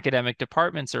people in academic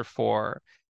departments are for,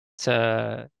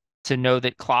 to know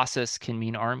that Colossus can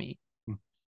mean army.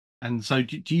 And so,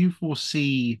 do you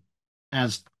foresee,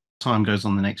 as time goes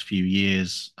on the next few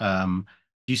years, do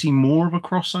you see more of a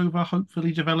crossover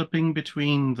hopefully developing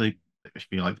between the, if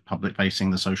you like, the public facing,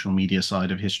 the social media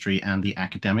side of history and the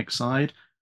academic side?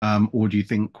 Or do you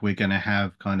think we're going to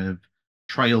have kind of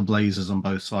trailblazers on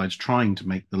both sides trying to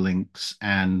make the links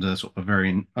and sort of a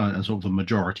very sort of a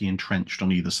majority entrenched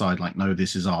on either side? Like, no,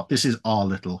 this is our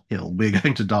little hill. We're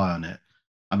going to die on it.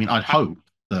 I mean, I'd I, hope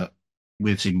that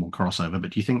we'd see more crossover,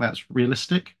 but do you think that's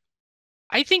realistic?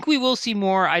 I think we will see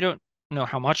more. I don't know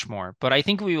how much more, but I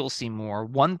think we will see more.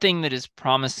 One thing that is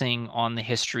promising on the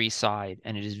history side,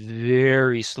 and it is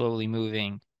very slowly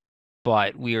moving,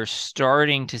 but we are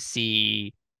starting to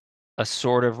see a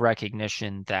sort of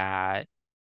recognition that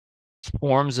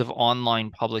forms of online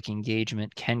public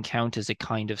engagement can count as a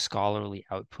kind of scholarly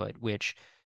output, which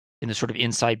in the sort of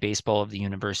inside baseball of the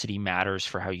university matters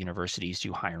for how universities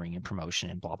do hiring and promotion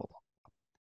and blah blah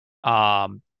blah.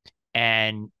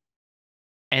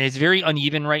 And it's very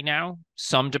uneven right now.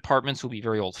 Some departments will be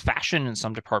very old fashioned and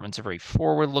some departments are very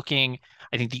forward looking.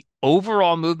 I think the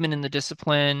overall movement in the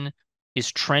discipline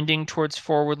is trending towards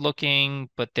forward looking,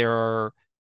 but there are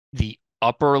the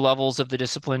upper levels of the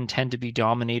discipline tend to be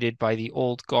dominated by the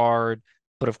old guard,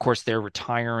 but of course they're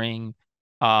retiring.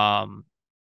 Um,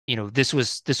 this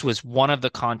was one of the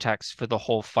contexts for the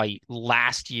whole fight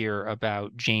last year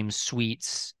about James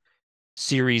Sweet's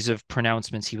series of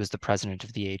pronouncements. He was the president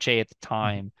of the AHA at the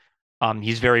time.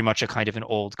 He's very much a kind of an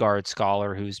old guard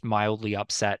scholar who's mildly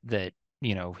upset that,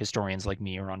 historians like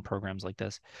me are on programs like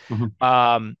this. Mhm.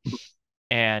 Um,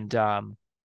 and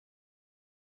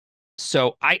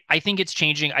So I think it's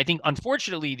changing. I think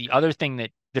unfortunately the other thing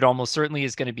that almost certainly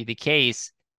is going to be the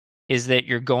case is that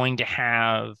you're going to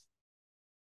have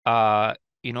uh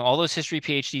all those history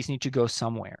PhDs need to go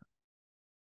somewhere.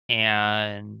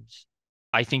 And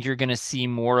I think you're going to see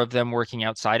more of them working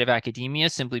outside of academia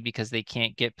simply because they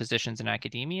can't get positions in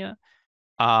academia.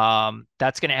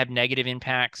 That's going to have negative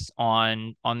impacts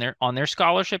on their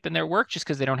scholarship and their work just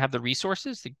because they don't have the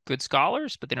resources, the good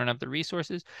scholars, but they don't have the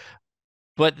resources.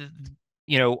 But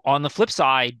on the flip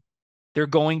side, they're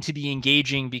going to be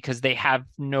engaging because they have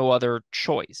no other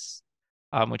choice,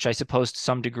 which I suppose to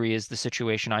some degree is the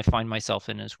situation I find myself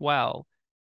in as well.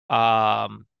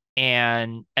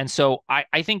 And so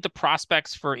I think the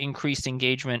prospects for increased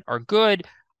engagement are good.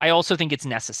 I also think it's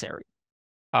necessary.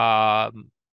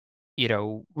 Um,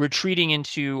 Retreating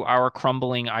into our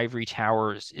crumbling ivory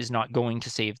towers is not going to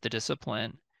save the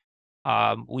discipline.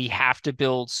 We have to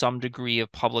build some degree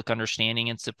of public understanding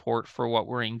and support for what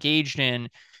we're engaged in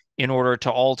order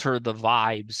to alter the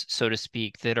vibes, so to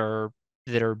speak, that are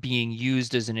being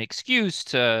used as an excuse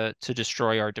to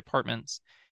destroy our departments.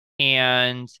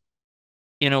 And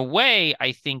in a way,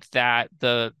 I think that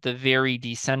the very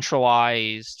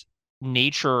decentralized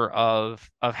nature of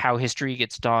how history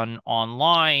gets done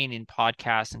online in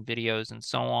podcasts and videos and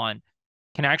so on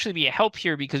can actually be a help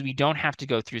here because we don't have to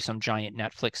go through some giant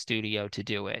Netflix studio to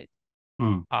do it.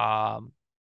 Mm. Um,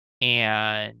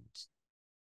 and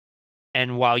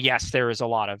while yes, there is a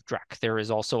lot of dreck, there is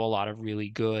also a lot of really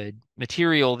good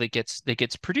material that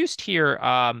gets produced here.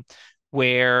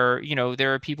 Where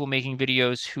there are people making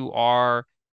videos who are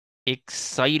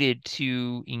excited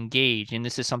to engage, and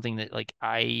this is something that like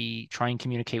I try and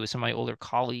communicate with some of my older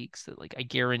colleagues that like I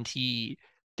guarantee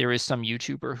there is some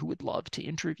YouTuber who would love to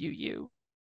interview you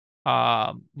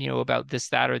about this,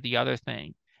 that, or the other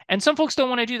thing. And some folks don't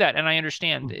want to do that, and I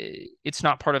understand it's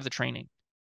not part of the training.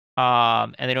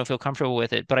 And they don't feel comfortable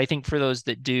with it. But I think for those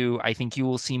that do, I think you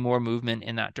will see more movement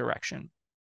in that direction.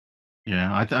 Yeah,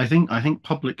 I think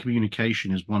public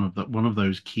communication is one of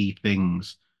those key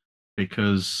things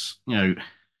because the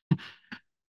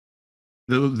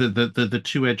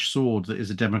two-edged sword that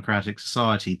is a democratic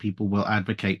society, people will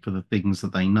advocate for the things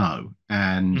that they know.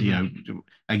 And Mhm.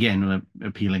 again,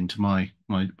 appealing to my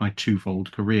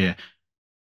twofold career,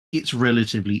 it's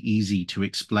relatively easy to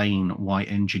explain why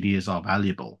engineers are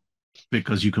valuable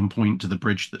because you can point to the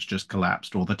bridge that's just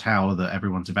collapsed or the tower that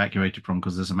everyone's evacuated from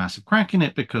because there's a massive crack in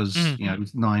it because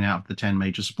Mhm. 9 out of the 10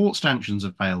 major support stanchions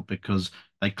have failed because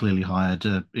they clearly hired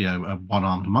a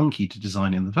one-armed monkey to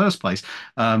design it in the first place.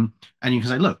 And you can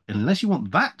say, look, unless you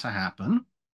want that to happen,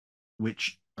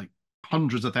 which like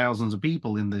hundreds of thousands of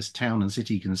people in this town and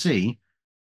city can see,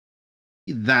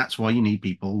 that's why you need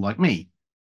people like me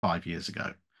 5 years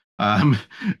ago um,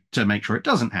 to make sure it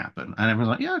doesn't happen. And everyone's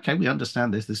like, yeah, okay, we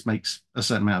understand this. This makes a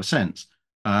certain amount of sense.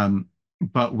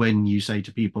 But when you say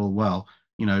to people, well,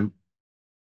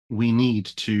 we need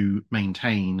to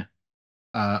maintain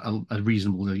a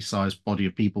reasonably sized body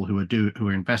of people who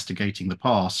are investigating the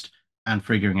past and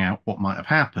figuring out what might have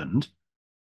happened,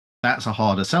 that's a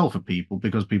harder sell for people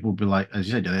because people will be like, as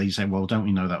you said, they say, well, don't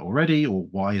we know that already? Or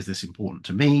why is this important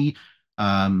to me?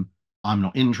 Um, I'm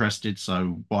not interested,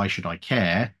 so why should I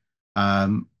care?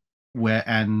 Um,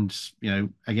 and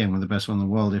again, with the best one in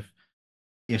the world,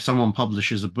 if someone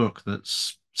publishes a book that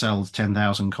sells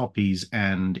 10,000 copies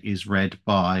and is read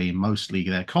by mostly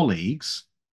their colleagues,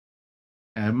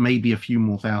 maybe a few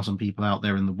more thousand people out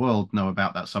there in the world know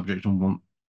about that subject and want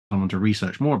someone to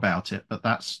research more about it. But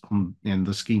that's in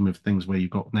the scheme of things where you've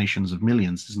got nations of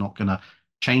millions is not going to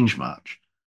change much.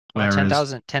 Well,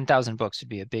 Whereas, 10,000 books would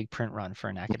be a big print run for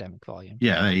an academic volume.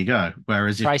 yeah, there you go.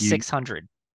 Whereas Try if you 600.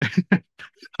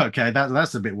 okay,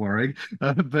 that's a bit worrying.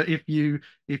 But if you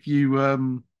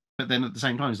but then at the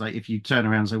same time, it's like if you turn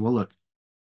around and say, well, look,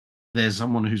 there's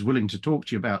someone who's willing to talk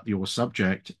to you about your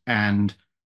subject, and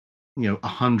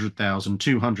 100,000,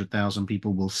 200,000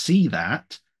 people will see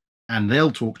that, and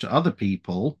they'll talk to other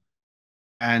people,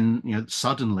 and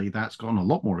suddenly that's gotten a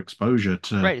lot more exposure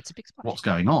to Right, it's a big splash. what's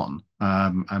going on.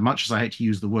 And much as I hate to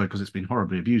use the word because it's been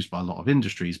horribly abused by a lot of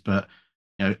industries, but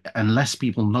unless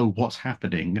people know what's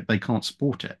happening, they can't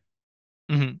support it.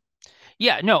 Hmm.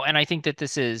 Yeah, no, and I think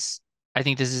this is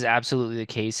absolutely the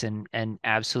case and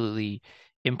absolutely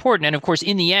important. And of course,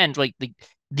 in the end, like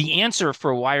the answer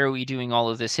for why are we doing all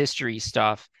of this history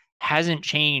stuff hasn't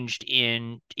changed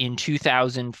in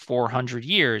 2,400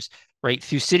 years, right?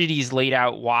 Thucydides laid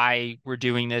out why we're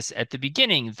doing this at the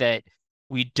beginning, that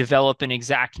we develop an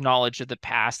exact knowledge of the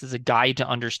past as a guide to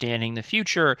understanding the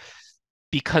future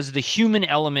because the human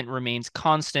element remains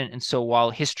constant. And so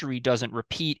while history doesn't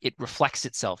repeat, it reflects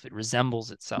itself, it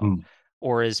resembles itself. Mm.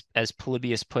 Or as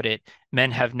Polybius put it, men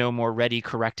have no more ready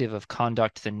corrective of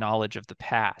conduct than knowledge of the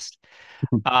past.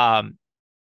 Um,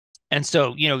 and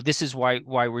so, this is why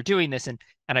we're doing this. And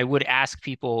I would ask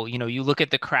people, you look at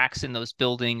the cracks in those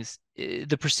buildings,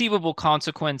 the perceivable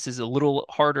consequence is a little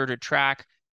harder to track,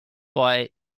 but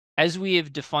as we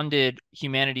have defunded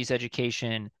humanities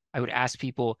education, I would ask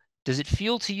people, does it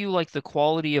feel to you like the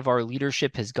quality of our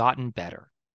leadership has gotten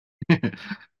better?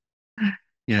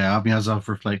 Yeah, I mean, as I've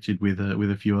reflected with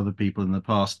a few other people in the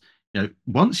past,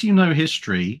 once you know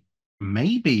history,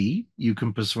 maybe you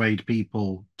can persuade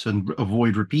people to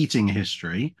avoid repeating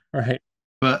history. Right.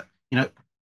 But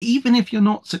even if you're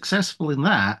not successful in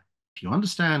that, if you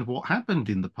understand what happened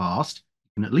in the past,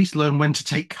 you can at least learn when to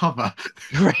take cover.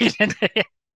 Right. And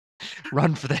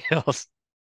run for the hills.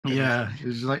 Goodness. Yeah,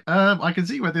 it's just like, I can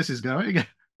see where this is going.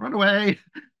 Run away.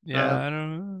 Yeah, Uh, I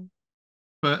don't know.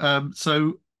 but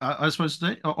so I suppose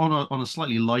today, on a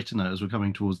slightly lighter note, as we're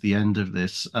coming towards the end of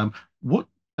this, what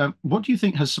do you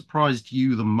think has surprised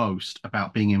you the most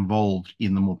about being involved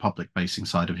in the more public-facing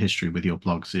side of history with your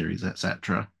blog series,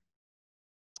 etc.?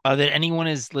 That anyone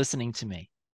is listening to me.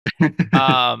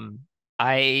 Um,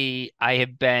 I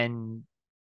have been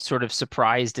sort of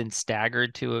surprised and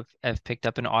staggered to have picked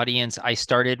up an audience. I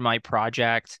started my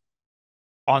project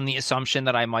on the assumption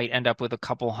that I might end up with a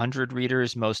couple hundred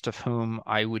readers, most of whom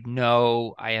I would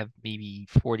know. I have maybe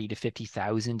 40 to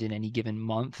 50,000 in any given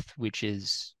month, which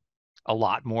is a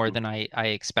lot more than I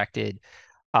expected.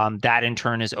 That in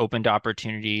turn has opened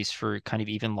opportunities for kind of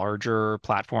even larger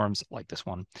platforms like this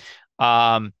one.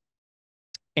 Um,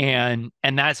 and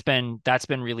that's been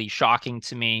really shocking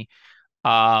to me.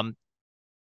 Um,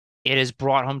 it has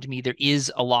brought home to me there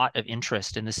is a lot of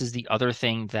interest, and this is the other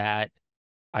thing that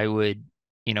I would,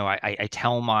 I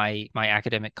tell my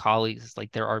academic colleagues,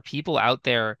 like there are people out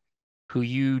there who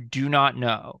you do not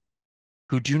know,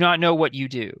 who do not know what you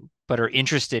do, but are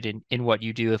interested in what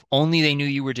you do if only they knew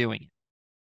you were doing it.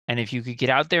 And if you could get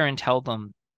out there and tell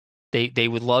them, they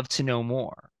would love to know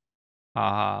more.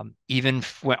 Even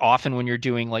often when you're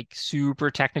doing like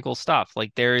super technical stuff,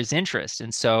 like there is interest.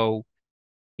 And so,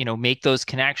 make those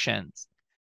connections.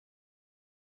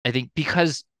 I think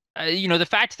because, the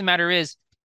fact of the matter is,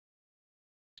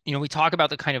 we talk about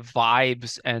the kind of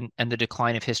vibes and the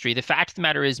decline of history. The fact of the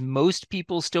matter is, most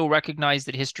people still recognize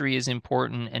that history is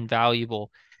important and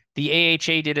valuable. The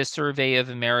AHA did a survey of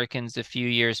Americans a few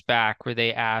years back where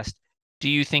they asked, do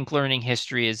you think learning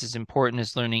history is as important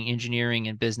as learning engineering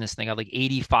and business? And they got like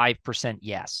 85%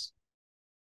 yes.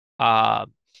 Uh,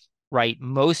 right.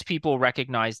 Most people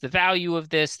recognize the value of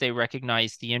this. They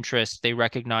recognize the interest. They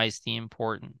recognize the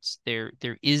importance. There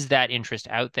is that interest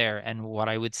out there. And what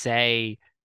I would say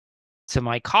to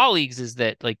my colleagues is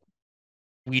that like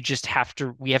we have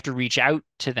to reach out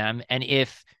to them. And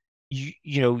if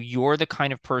you're the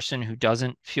kind of person who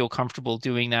doesn't feel comfortable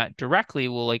doing that directly.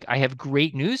 Well, like, I have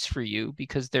great news for you,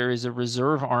 because there is a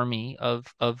reserve army of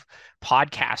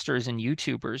podcasters and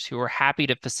YouTubers who are happy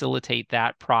to facilitate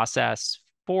that process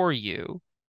for you,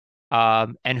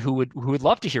 and who would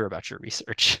love to hear about your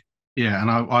research. Yeah,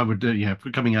 and I would, yeah,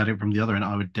 coming at it from the other end,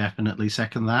 I would definitely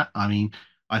second that. I mean,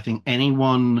 I think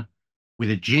anyone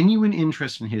with a genuine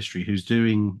interest in history who's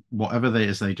doing whatever they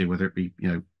is they do, whether it be,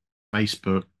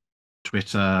 Facebook,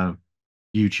 Twitter,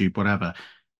 YouTube, whatever,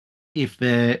 if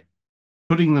they're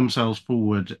putting themselves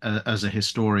forward as a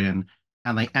historian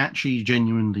and they actually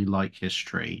genuinely like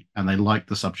history and they like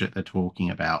the subject they're talking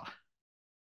about,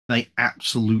 they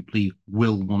absolutely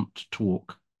will want to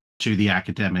talk to the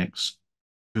academics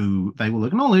who they will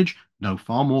acknowledge know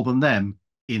far more than them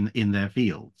in their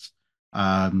fields.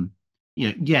 Um,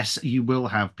 yes, you will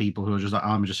have people who are just like,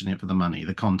 I'm just in it for the money,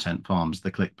 the content farms,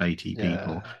 the clickbaity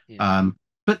people. Yeah.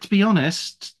 But to be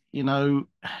honest,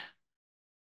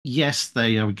 yes,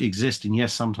 they exist, and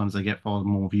yes, sometimes they get far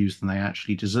more views than they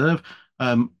actually deserve.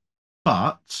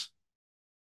 But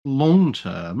long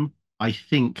term, I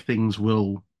think things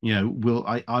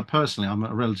I personally, I'm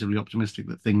relatively optimistic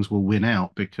that things will win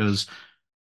out because,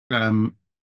 um,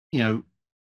 you know,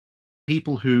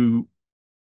 people who,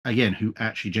 again, who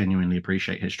actually genuinely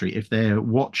appreciate history, if they're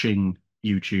watching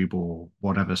YouTube or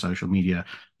whatever social media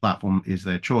platform is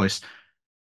their choice,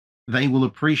 they will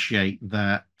appreciate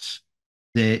that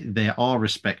there are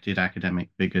respected academic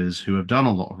figures who have done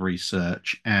a lot of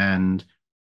research, and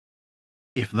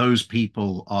if those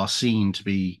people are seen to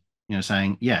be,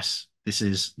 saying, yes, this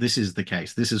is the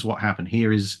case, this is what happened,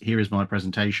 here is my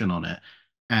presentation on it,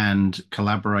 and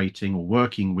collaborating or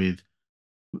working with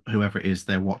whoever it is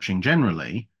they're watching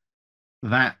generally,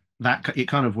 that it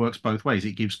kind of works both ways.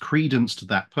 It gives credence to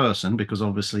that person because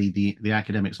obviously the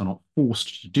academics are not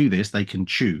forced to do this; they can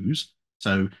choose.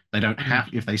 So they don't have,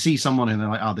 if they see someone and they're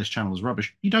like, "Oh, this channel is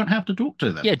rubbish," you don't have to talk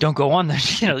to them. Yeah, don't go on there.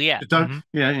 Yeah. Don't,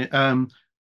 yeah.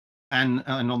 And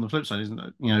on the flip side, isn't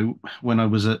it? When I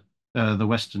was at the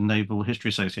Western Naval History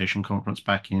Association conference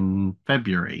back in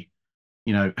February,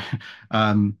 you know,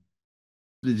 um,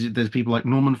 there's people like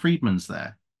Norman Friedman's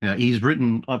there. Yeah, he's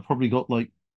written. I've probably got like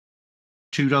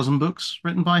 2 dozen books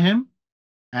written by him,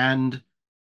 and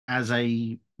as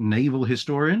a naval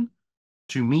historian,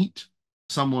 to meet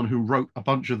someone who wrote a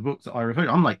bunch of the books that I reviewed,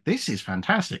 I'm like, this is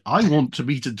fantastic. I want to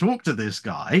meet and talk to this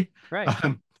guy, Right.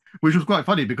 which was quite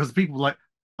funny because people were like,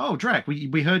 oh, Drac,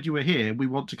 we heard you were here. We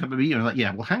want to come and meet you. And I'm like,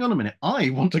 yeah, well, hang on a minute. I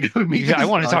want to go meet Yeah, I this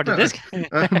want to guy talk to this first.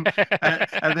 guy.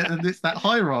 And it's that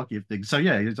hierarchy of things. So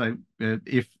yeah, so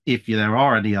if there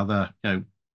are any other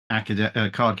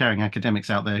card carrying academics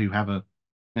out there who have a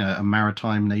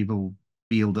maritime naval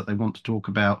field that they want to talk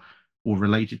about or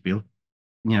related field,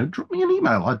 drop me an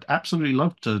email. I'd absolutely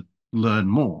love to learn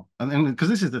more. And then, because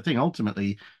this is the thing,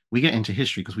 ultimately, we get into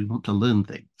history because we want to learn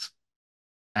things.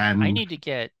 I And need to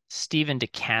get Stephen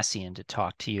DeCassian to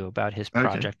talk to you about his okay,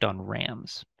 project on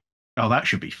Rams. oh, that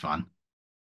should be fun.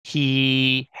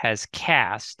 He has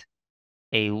cast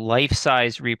a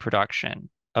life-size reproduction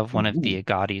of one of Ooh, the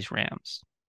Agassiz Rams.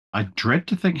 I dread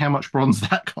to think how much bronze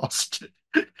that cost.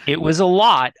 It was a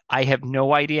lot. I have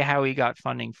no idea how he got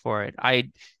funding for it.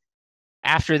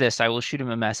 After this, I will shoot him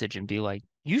a message and be like,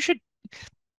 you should.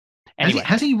 Has he Anyway,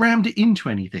 has he rammed it into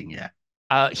anything yet?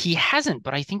 he hasn't,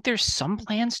 but I think there's some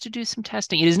plans to do some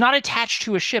testing. It is not attached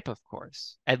to a ship, of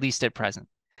course, at least at present.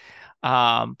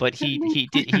 But he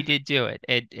did do it.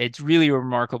 It's really a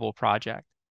remarkable project.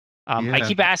 I Yeah,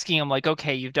 keep asking him like,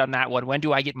 okay, you've done that one. When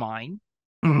do I get mine?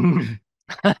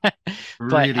 But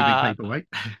really big paperweight.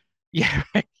 yeah,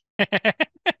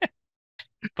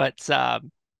 but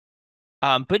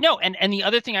but no, and the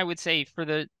other thing I would say for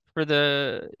the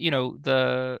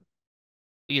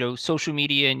social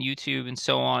media and YouTube and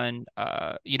so on,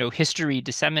 history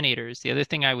disseminators. The other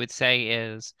thing I would say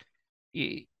is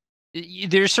y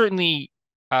there's certainly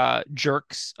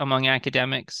jerks among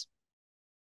academics,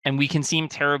 and we can seem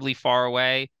terribly far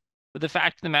away. But the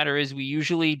fact of the matter is, we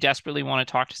usually desperately want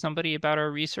to talk to somebody about our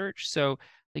research. So,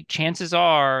 like, chances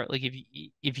are, like,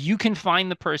 if you can find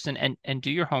the person and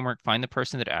do your homework, find the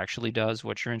person that actually does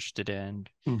what you're interested in.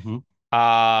 Hmm.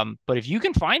 But if you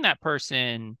can find that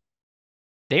person,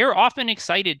 they are often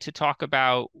excited to talk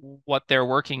about what they're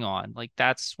working on. Like,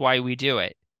 that's why we do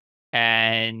it.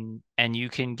 And you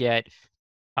can get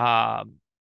um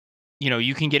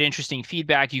you can get interesting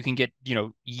feedback. You can get,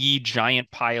 giant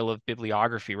pile of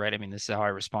bibliography, right? I mean, this is how I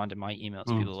respond to my emails.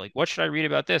 Mm. People are like, what should I read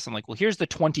about this? I'm like, well, here's the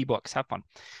 20 books. Have fun.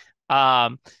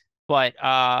 Um, but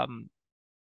I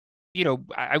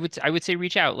would say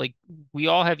reach out. Like, we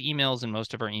all have emails, and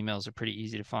most of our emails are pretty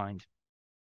easy to find.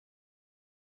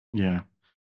 Yeah.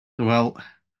 Well,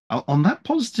 on that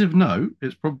positive note,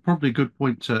 it's probably a good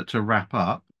point to wrap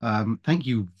up. Thank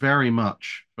you very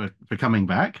much for coming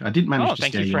back. I did manage Oh, to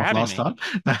thank scare you you for off having last me.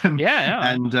 time, Yeah,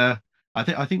 yeah. and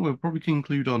I think we'll probably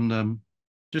conclude on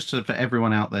for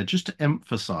everyone out there, just to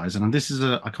emphasize, and this is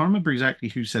I can't remember exactly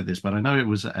who said this, but I know it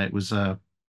was a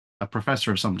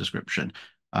professor of some description.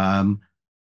 Um,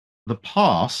 the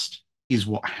past is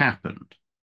what happened.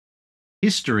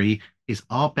 History is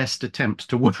our best attempt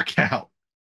to work out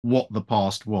what the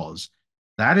past was.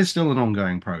 That is still an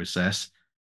ongoing process,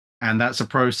 and that's a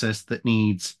process that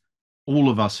needs all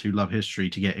of us who love history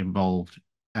to get involved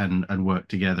and work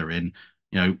together in,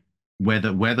 you know,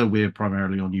 whether we're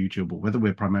primarily on YouTube or whether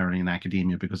we're primarily in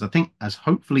academia, because I think as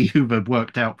hopefully you've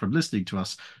worked out from listening to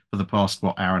us for the past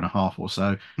hour and a half or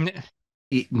so,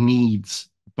 it needs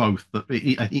both.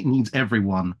 It needs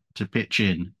everyone to pitch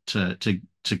in to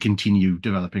continue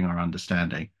developing our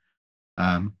understanding.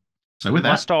 Um, so We with that,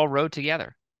 must all row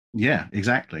together. yeah,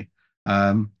 exactly.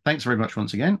 Thanks very much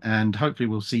once again, and hopefully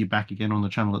we'll see you back again on the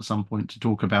channel at some point to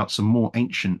talk about some more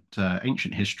ancient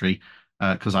history.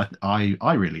 Because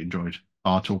I really enjoyed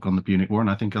our talk on the Punic War, and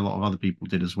I think a lot of other people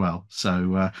did as well.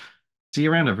 So see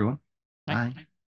you around, everyone. Right. Bye.